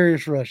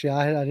 Darius Rush. Yeah,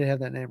 I didn't have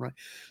that name right.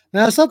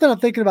 Now, something I'm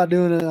thinking about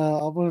doing.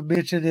 I'm going to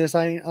mention this.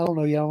 I don't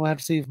know yet. I'm going to have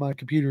to see if my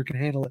computer can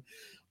handle it.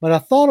 But I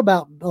thought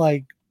about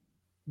like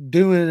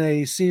doing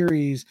a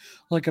series,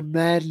 like a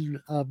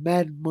Madden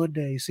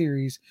Monday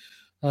series,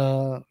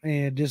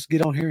 and just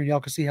get on here and y'all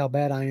can see how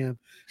bad I am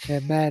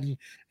at Madden,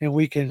 and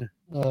we can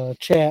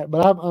chat. But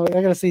I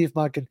got to see if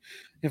my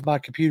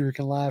computer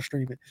can live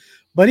stream it.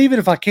 But even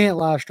if I can't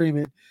live stream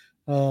it,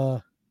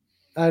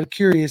 I'm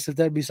curious if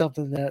that'd be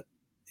something that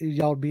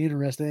y'all would be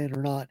interested in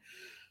or not.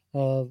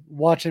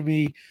 Watching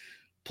me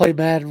play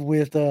Madden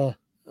with the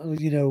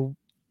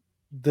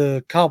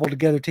cobbled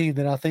together team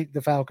that I think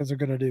the Falcons are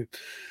going to do.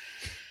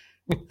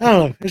 I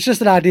don't know. It's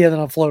just an idea that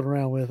I'm floating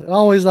around with.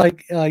 Always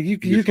like you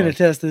can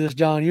attest to this,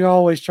 John. You're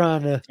always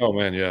trying to. Oh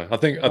man, yeah. I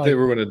think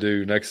we're going to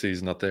do next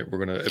season. I think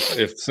we're going to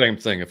if same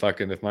thing. If I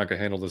can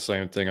handle the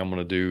same thing, I'm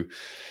going to do.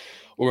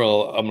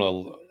 I'm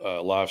going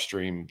to live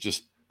stream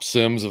just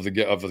sims of the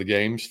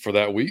games for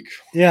that week.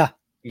 Yeah.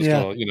 Just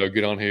gonna,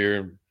 get on here,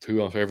 and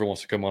whoever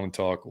wants to come on and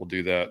talk, we'll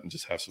do that and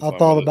just have some fun. I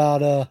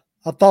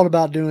thought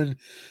about doing,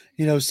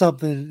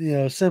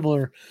 something,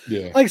 similar.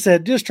 Yeah. Like I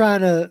said, just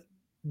trying to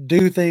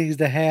do things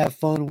to have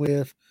fun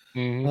with.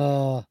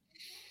 Mm-hmm.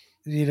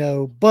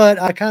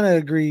 But I kind of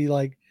agree.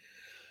 Like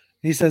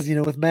he says,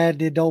 with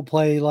Madden, it don't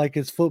play like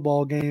it's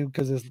football game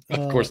because it's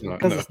of course not.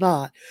 Because it's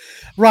not.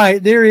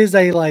 Right. There is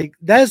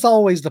that's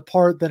always the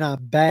part that I'm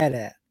bad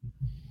at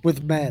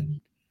with Madden.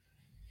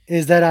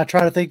 Is that I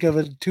try to think of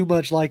it too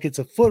much like it's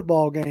a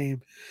football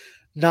game,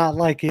 not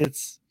like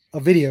it's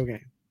a video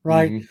game,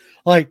 right? Mm-hmm.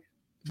 Like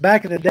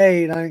back in the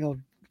day, and I ain't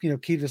gonna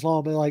keep this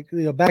long, but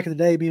back in the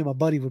day, me and my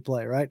buddy would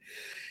play, right?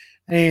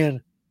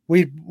 And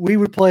we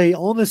would play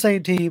on the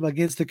same team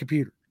against the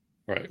computer.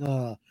 Right.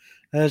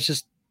 That's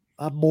just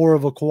I'm more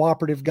of a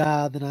cooperative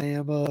guy than I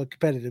am a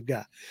competitive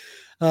guy.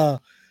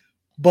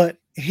 But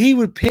he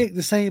would pick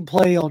the same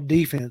play on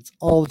defense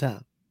all the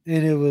time,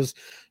 and it was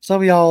some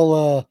of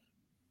y'all.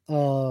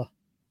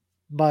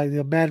 By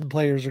the Madden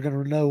players are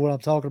going to know what I'm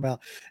talking about.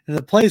 And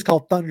the play is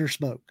called Thunder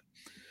Smoke.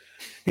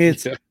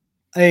 It's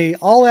a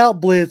all-out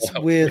blitz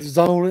with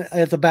zone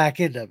at the back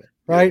end of it,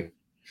 right?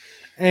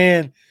 Yeah.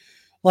 And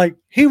like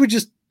he would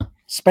just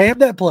spam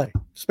that play,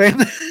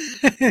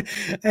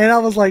 and I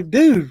was like,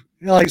 dude,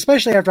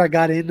 especially after I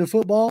got into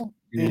football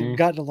and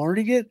got to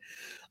learning it,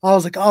 I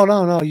was like, oh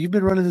no, you've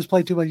been running this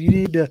play too much. You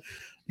need to,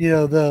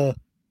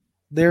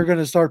 they're going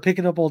to start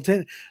picking up on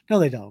 10. No,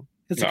 they don't.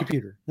 It's a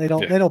computer. They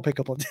don't pick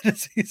up on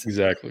tendencies.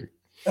 Exactly.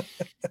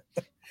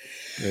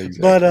 Exactly.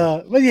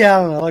 But yeah,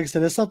 I don't know. Like I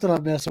said, it's something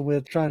I'm messing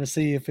with, trying to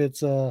see if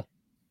it's if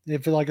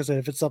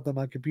it's something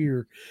my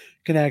computer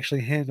can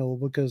actually handle,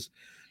 because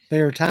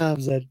there are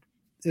times that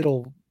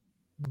it'll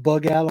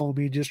bug out on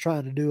me just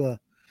trying to do a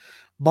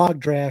mock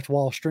draft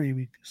while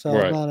streaming. So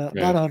I'm not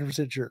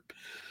 100% sure.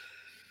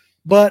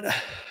 But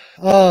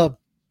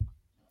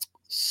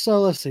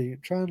so let's see.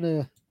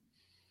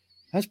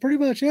 That's pretty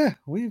much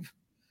we've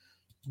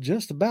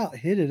just about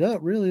hit it up,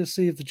 really. Let's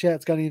see if the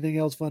chat's got anything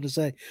else fun to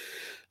say.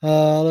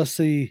 Let's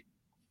see.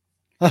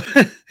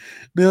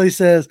 Billy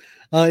says,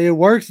 it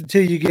works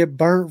until you get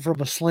burnt from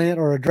a slant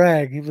or a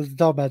drag. He was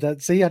talking about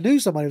that. See, I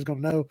knew somebody was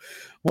going to know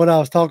what I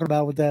was talking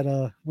about with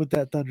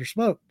that Thunder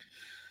Smoke.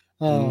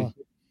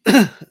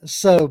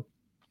 So,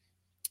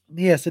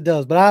 yes, it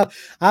does. But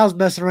I was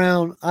messing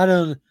around. I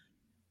done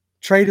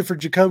traded for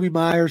Jacoby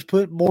Myers,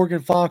 put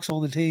Morgan Fox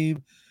on the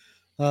team.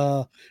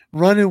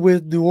 Running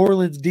with New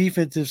Orleans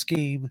defensive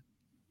scheme,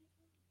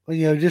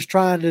 just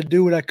trying to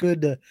do what I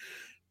could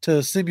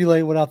to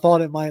simulate what I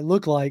thought it might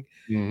look like.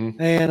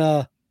 Mm-hmm. And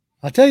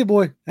I tell you,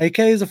 boy, AK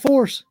is a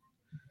force.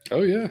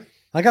 Oh yeah,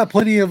 I got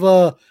plenty of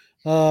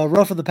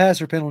roughing the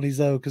passer penalties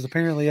though, because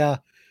apparently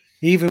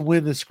even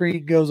when the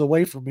screen goes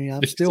away from me,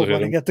 I'm still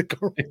running at the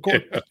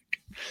quarterback. Yeah.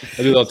 I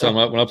do that all the time.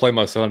 When I play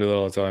my son, I do that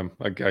all the time.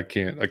 I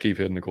can't. I keep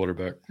hitting the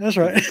quarterback. That's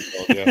right.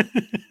 Yeah.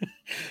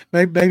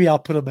 Maybe I'll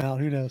put them out.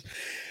 Who knows?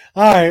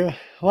 All right.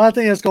 Well, I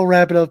think that's going to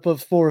wrap it up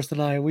for us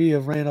tonight. We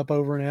have ran up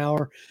over an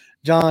hour.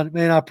 John,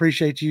 man, I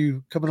appreciate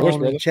you coming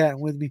on and chatting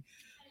with me.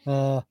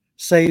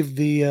 Save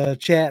the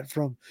chat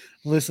from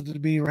listening to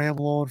me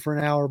ramble on for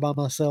an hour by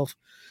myself.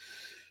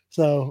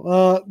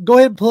 So go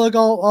ahead and plug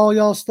all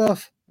y'all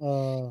stuff.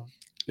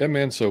 Yeah,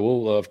 man. So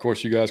we'll, of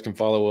course, you guys can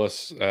follow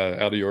us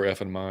Out of Your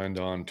Effing Mind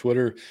on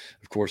Twitter.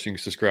 Of course, you can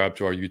subscribe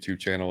to our YouTube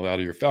channel, Out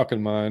of Your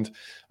Falcon Mind.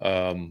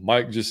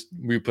 Mike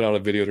we put out a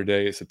video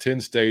today. It's the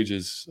 10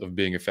 stages of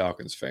being a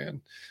Falcons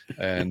fan.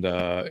 And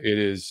it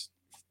is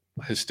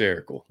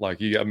hysterical.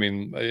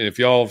 If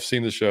y'all have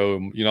seen the show,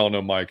 you all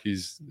know Mike.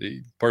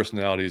 The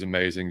personality is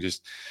amazing.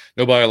 Just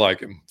nobody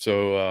like him.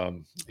 So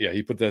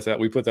he put that out.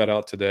 We put that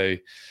out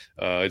today.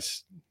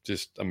 It's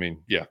just,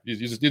 you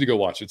just need to go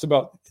watch it. It's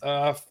about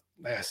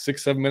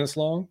 6-7 minutes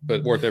long,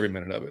 but worth every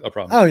minute of it. I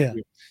promise. Oh yeah.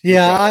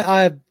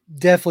 I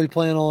definitely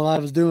plan on. I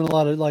was doing a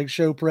lot of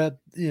show prep,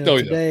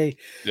 today.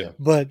 Yeah.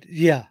 But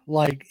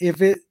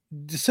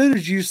as soon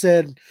as you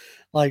said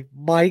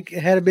Mike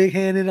had a big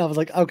hand in it, I was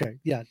like, okay,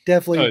 yeah,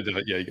 definitely.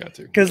 Yeah, you got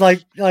to. Because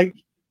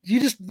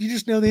you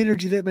just know the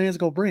energy that man's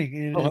gonna bring,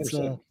 and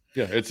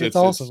Yeah, it's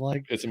awesome.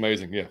 Like, it's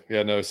amazing.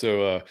 Yeah, no.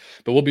 So,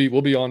 but we'll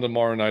be on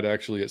tomorrow night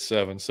actually at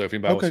 7. So if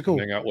anybody wants okay, to come cool.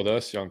 hang out with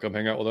us, y'all can come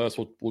hang out with us.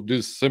 We'll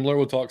do similar.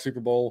 We'll talk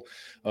Super Bowl.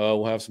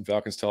 We'll have some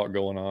Falcons talk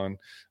going on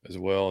as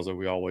well as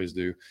we always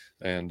do,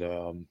 and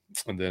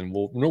then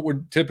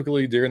we're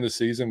typically during the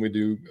season we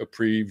do a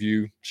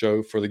preview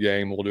show for the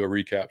game. We'll do a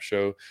recap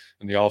show.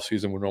 In the off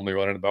season, we're normally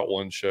running about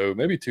one show,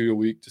 maybe 2 a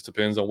week. Just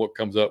depends on what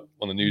comes up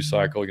on the news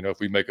cycle. You know, if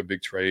we make a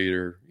big trade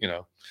or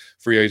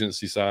free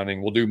agency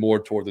signing, we'll do more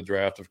toward the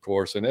draft, of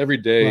course. And every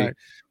day, Right.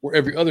 or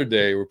every other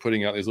day, we're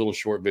putting out these little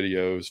short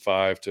videos,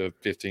 5 to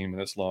 15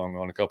 minutes long,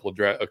 on a couple of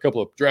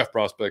draft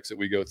prospects that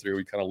we go through.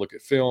 We kind of look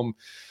at film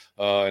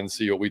and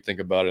see what we think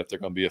about it, if they're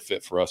going to be a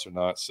fit for us or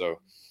not. So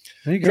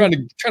trying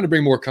to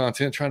bring more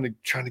content, trying to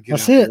get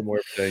That's out it. there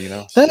more every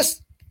day.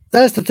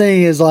 That's the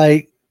thing, is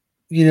like,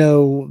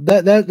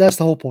 that's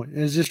the whole point,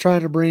 is just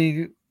trying to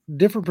bring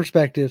different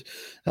perspectives.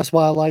 That's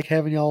why I like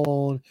having y'all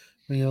on,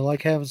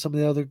 like having some of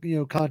the other,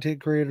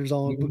 content creators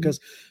on, Mm-hmm. because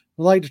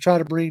we like to try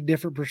to bring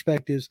different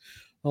perspectives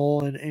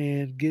on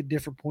and get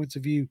different points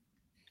of view.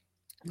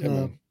 Yeah,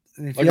 man.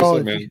 If like y'all, I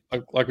said, man,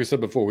 like we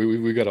said before,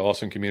 we got an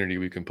awesome community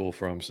we can pull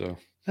from. So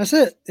that's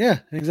it. Yeah,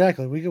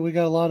 exactly. We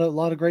got a lot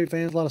of great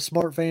fans, a lot of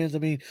smart fans. I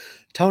mean,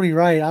 Tony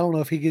Wright, I don't know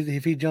if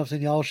he jumps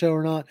in y'all show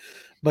or not,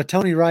 but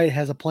Tony Wright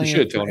has a plan. You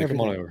should, for Tony. everything.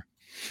 Come on over.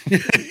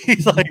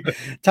 He's like,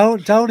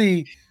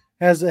 Tony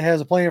has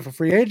a plan for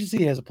free agency,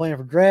 he has a plan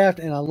for draft,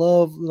 and I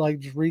love like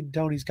just reading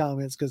Tony's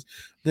comments because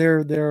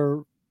they're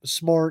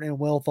smart and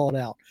well thought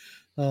out.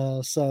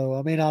 So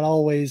I may not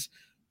always,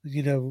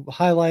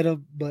 highlight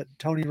them, but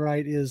Tony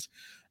Wright is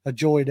a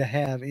joy to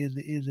have in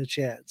the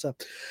chat. So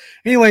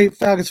anyway,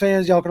 Falcons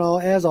fans, y'all can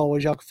as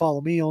always, y'all can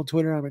follow me on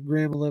Twitter. I'm at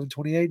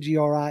Grim1128,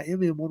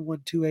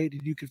 GRIMM1128,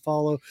 and you can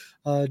follow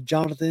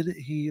Jonathan.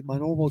 My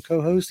normal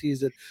co-host.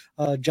 He's at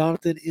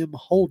Jonathan M.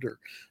 Holder.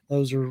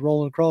 Those are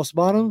rolling across the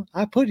bottom.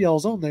 I put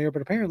y'all's on there,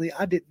 but apparently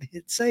I didn't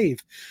hit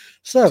save.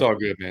 So it's all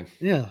good, man.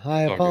 Yeah,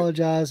 I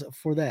apologize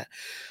for that.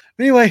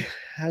 But anyway,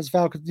 as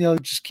Falcons,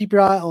 just keep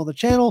your eye on the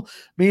channel.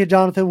 Me and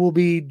Jonathan will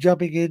be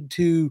jumping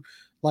into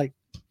like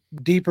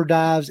deeper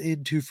dives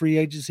into free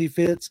agency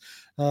fits.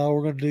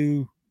 We're going to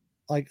do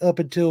like up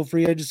until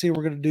free agency,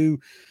 we're going to do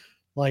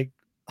like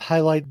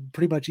highlight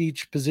pretty much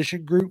each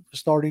position group,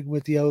 starting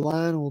with the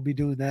O-line, and we'll be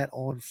doing that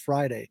on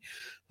Friday.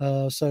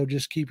 So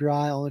just keep your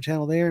eye on the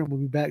channel there, and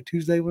we'll be back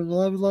Tuesday with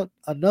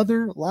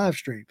another live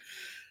stream.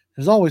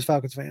 As always,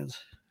 Falcons fans,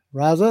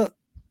 rise up.